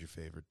 who was your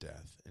favorite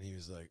death? And he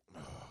was like, oh.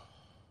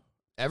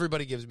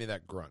 Everybody gives me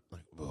that grunt.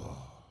 Like, oh.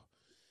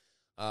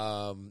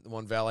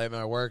 One valet at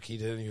my work, he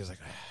did, and he was like,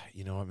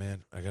 you know what,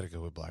 man? I got to go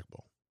with Black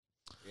Bolt.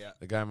 Yeah.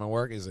 The guy at my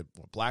work is a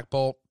Black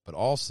Bolt, but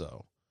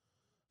also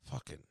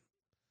fucking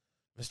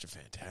Mr.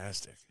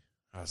 Fantastic.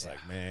 I was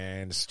like,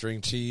 man,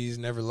 string cheese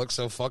never looked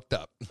so fucked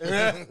up.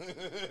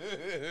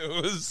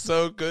 It was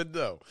so good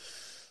though.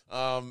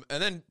 And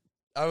then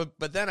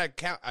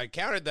I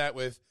countered that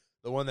with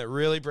the one that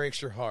really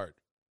breaks your heart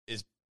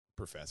is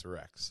Professor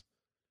X.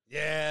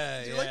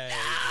 Yeah, You're like, no!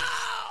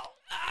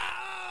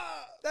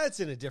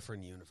 That's in a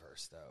different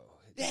universe, though.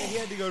 Yeah. He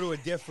had to go to a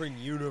different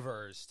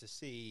universe to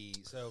see.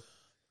 So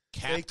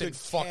Captain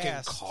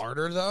fucking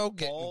Carter, though,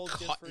 getting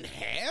cut in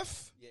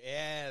half.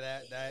 Yeah,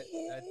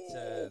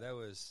 that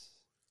was.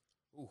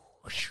 Ooh,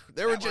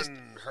 they were just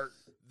hurt.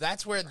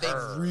 That's where they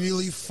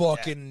really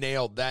fucking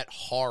nailed that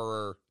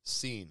horror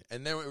scene.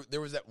 And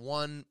there was that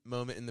one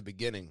moment in the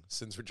beginning,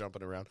 since we're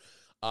jumping around,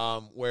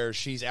 where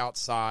she's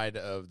outside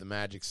of the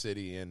Magic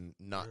City and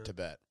not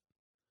Tibet.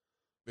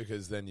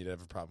 Because then you'd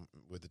have a problem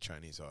with the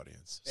Chinese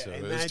audience. So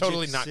it was Magic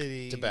totally not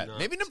City, Tibet. not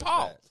Maybe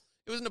Nepal. Tibet.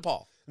 It was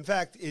Nepal. In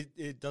fact,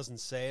 it doesn't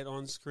say it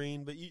on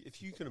screen, but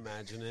if you can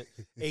imagine it,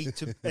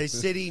 a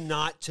city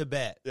not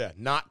Tibet. Yeah,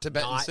 not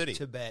Tibetan not city.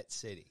 Tibet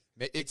city.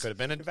 It could have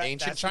been an fact,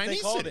 ancient that's what Chinese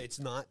they called city. it. It's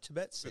not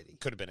Tibet city.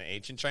 Could have been an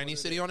ancient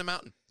Chinese city on a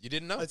mountain. You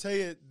didn't know? I tell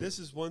you, this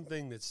is one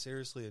thing that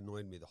seriously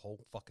annoyed me the whole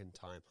fucking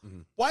time.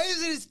 Mm-hmm. Why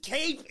is it his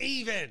cape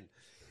even?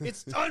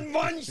 It's on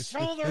one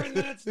shoulder and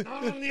then it's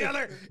not on the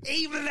other.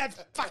 Even that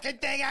fucking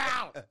thing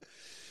out.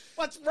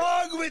 What's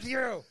wrong with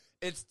you?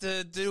 It's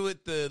to do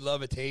with the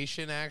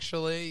levitation,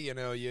 actually. You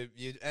know, you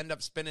end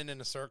up spinning in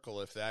a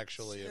circle if the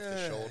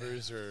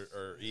shoulders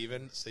are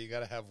even. So you got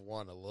to have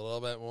one a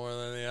little bit more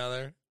than the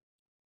other.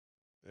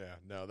 Yeah,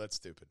 no, that's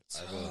stupid.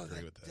 I will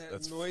agree with that.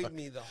 That's annoyed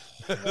me the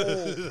whole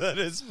that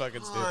is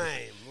fucking time.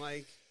 stupid.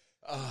 Like,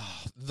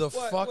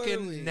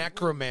 fucking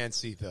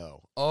necromancy,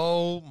 though.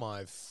 Oh,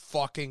 my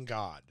fucking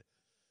God.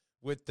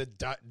 With the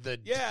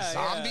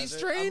zombie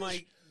strange? I'm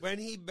like, when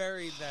he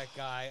buried that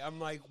guy, I'm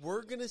like,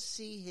 we're going to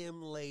see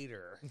him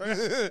later.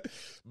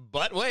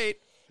 But wait,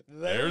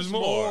 there's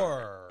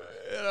more.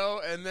 You know,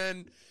 and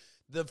then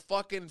the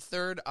fucking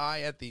third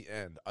eye at the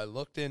end. I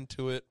looked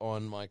into it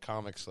on my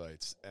comic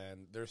sites,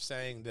 and they're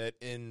saying that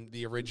in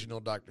the original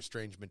Doctor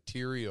Strange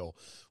material,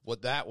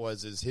 what that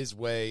was is his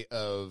way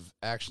of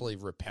actually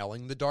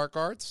repelling the dark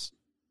arts.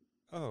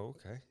 Oh,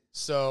 okay.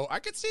 So I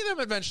could see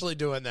them eventually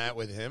doing that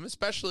with him,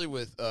 especially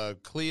with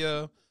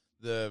Clea,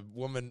 the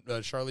woman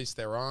Charlize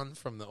Theron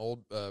from the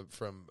old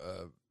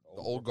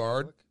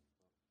guard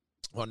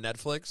on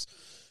Netflix.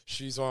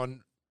 She's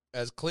on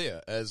as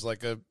Clea, as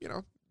like a, you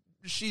know,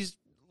 she's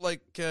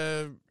like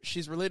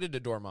she's related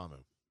to Dormammu,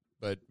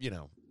 but you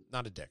know,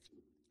 not a dick.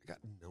 I got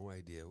no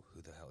idea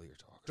who the hell you're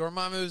talking.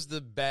 Dormammu's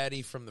the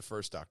baddie from the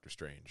first Doctor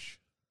Strange.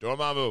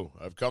 Dormammu,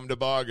 I've come to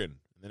bargain.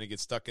 And then he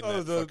gets stuck in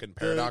that fucking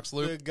paradox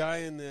loop. The guy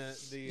in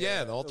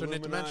the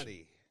alternate Illuminati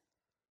dimension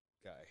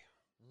guy.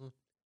 Mm-hmm.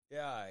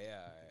 Yeah.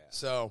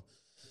 So,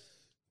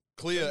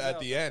 Clea at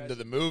the end of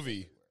the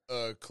movie,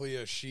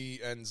 Clea,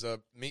 she ends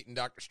up meeting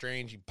Doctor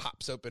Strange. He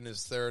pops open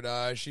his third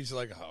eye. She's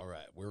like, all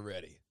right, we're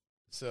ready.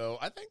 So,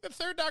 I think the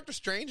third Doctor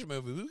Strange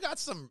movie, we've got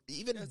some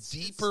even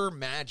deeper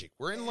magic.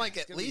 We're in like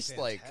at least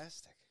like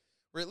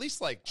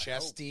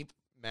chest deep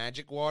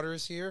magic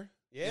waters here.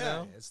 Yeah,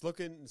 you know? it's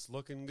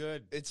looking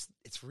good. It's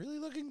really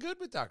looking good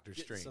with Doctor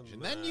Strange.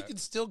 And then you can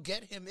still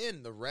get him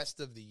in the rest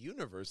of the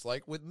universe,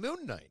 like with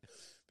Moon Knight.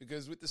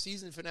 Because with the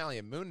season finale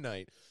of Moon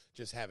Knight,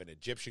 just having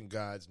Egyptian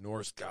gods,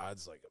 Norse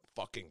gods, like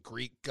fucking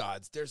Greek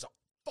gods, there's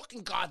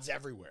fucking gods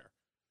everywhere.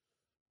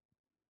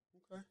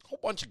 Okay. Whole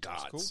bunch of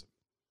gods. Cool.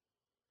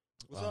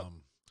 What's up?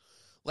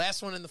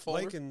 Last one in the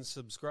folder. Like and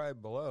subscribe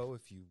below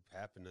if you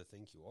happen to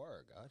think you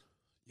are a god.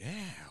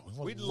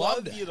 Yeah. We'd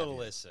love you to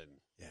listen.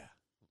 Yeah.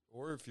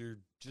 Or if you're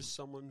just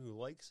someone who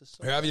likes us.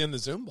 We have you in the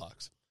Zoom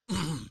box.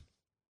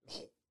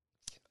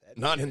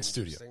 Not in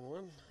studio.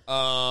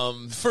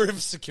 For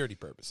security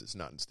purposes,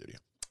 not in studio.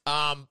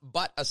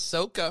 But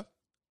Ahsoka,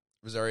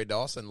 Rosario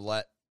Dawson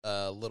let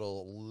a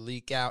little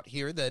leak out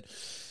here that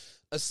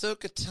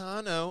Ahsoka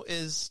Tano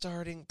is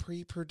starting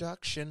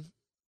pre-production.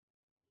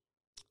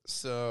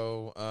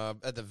 So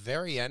at the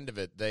very end of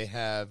it, they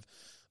have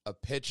a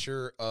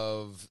picture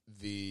of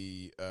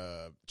the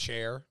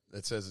chair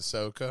that says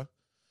Ahsoka.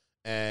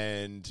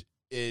 And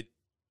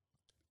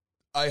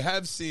I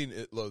have seen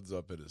it loads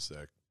up in a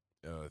sec.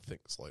 I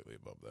think slightly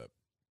above that.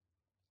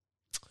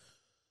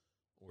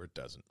 Or it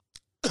doesn't.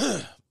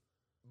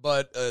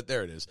 But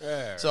there it is.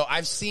 There. So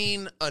I've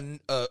seen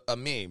a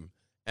meme,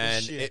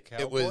 and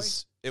it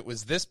was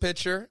this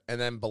picture,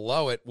 and then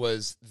below it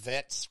was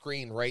that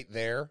screen right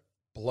there,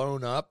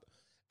 blown up,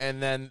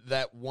 and then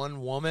that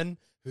one woman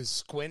who's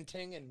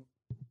squinting and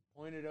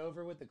pointed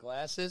over with the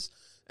glasses.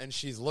 And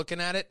she's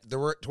looking at it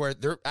to where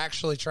they're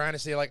actually trying to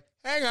say, like,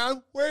 hang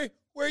on, where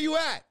are you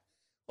at?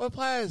 What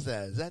planet is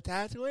that? Is that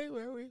Tatooine?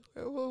 What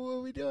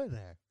are we doing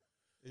there?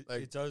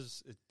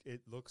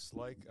 It looks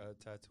like a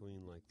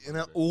Tatooine, like, you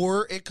know,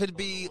 or it could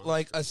be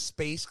like a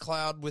space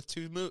cloud with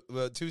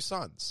two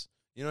suns.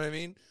 You know what I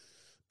mean?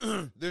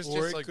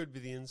 It could be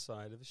the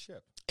inside of a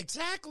ship.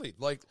 Exactly.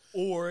 Like,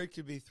 or it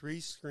could be 3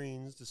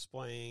 screens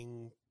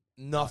displaying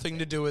Nothing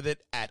to do with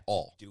it at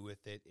all. Do with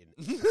it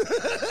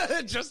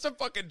in Just to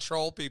fucking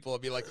troll people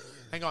and be like,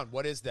 hang on,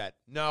 what is that?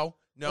 No,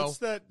 What's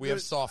that? we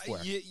have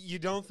software. You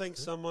don't think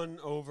someone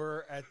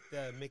over at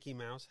the Mickey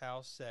Mouse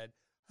house said,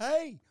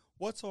 "Hey,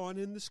 what's on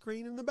in the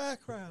screen in the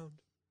background?"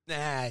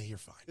 Nah, you're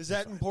fine. Is You're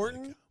that fine.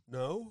 important?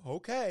 No?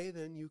 Okay,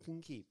 then you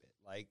can keep it.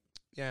 Like,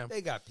 Yeah.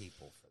 they got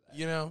people for that.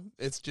 You know,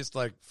 it's just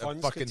like a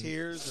fucking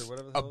Funketeers or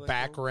whatever the hell a they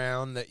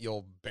background that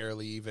you'll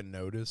barely even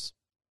notice.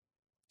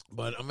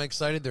 But I'm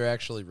excited they're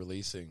actually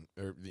releasing,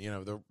 or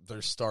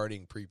they're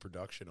starting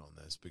pre-production on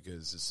this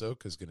because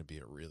Ahsoka's going to be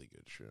a really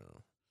good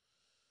show.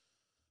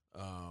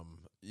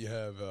 You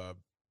have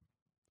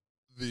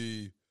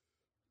the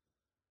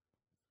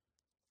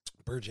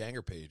Burge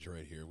Anger page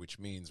right here, which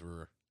means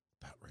we're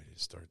about ready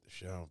to start the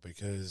show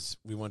because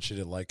we want you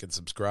to like and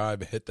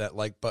subscribe. Hit that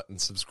like button,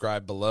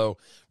 subscribe below.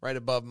 Right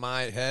above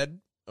my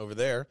head over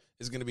there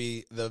is going to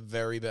be the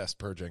very best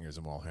Purge Hangers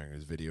and Wall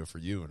Hangers video for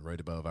you. And right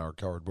above our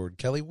cardboard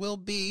Kelly will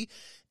be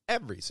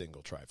every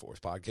single Triforce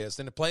podcast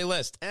in a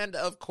playlist. And,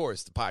 of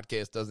course, the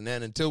podcast doesn't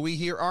end until we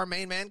hear our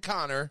main man,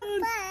 Connor.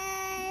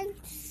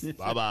 Friends.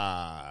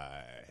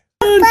 Bye-bye.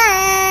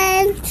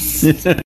 Friends.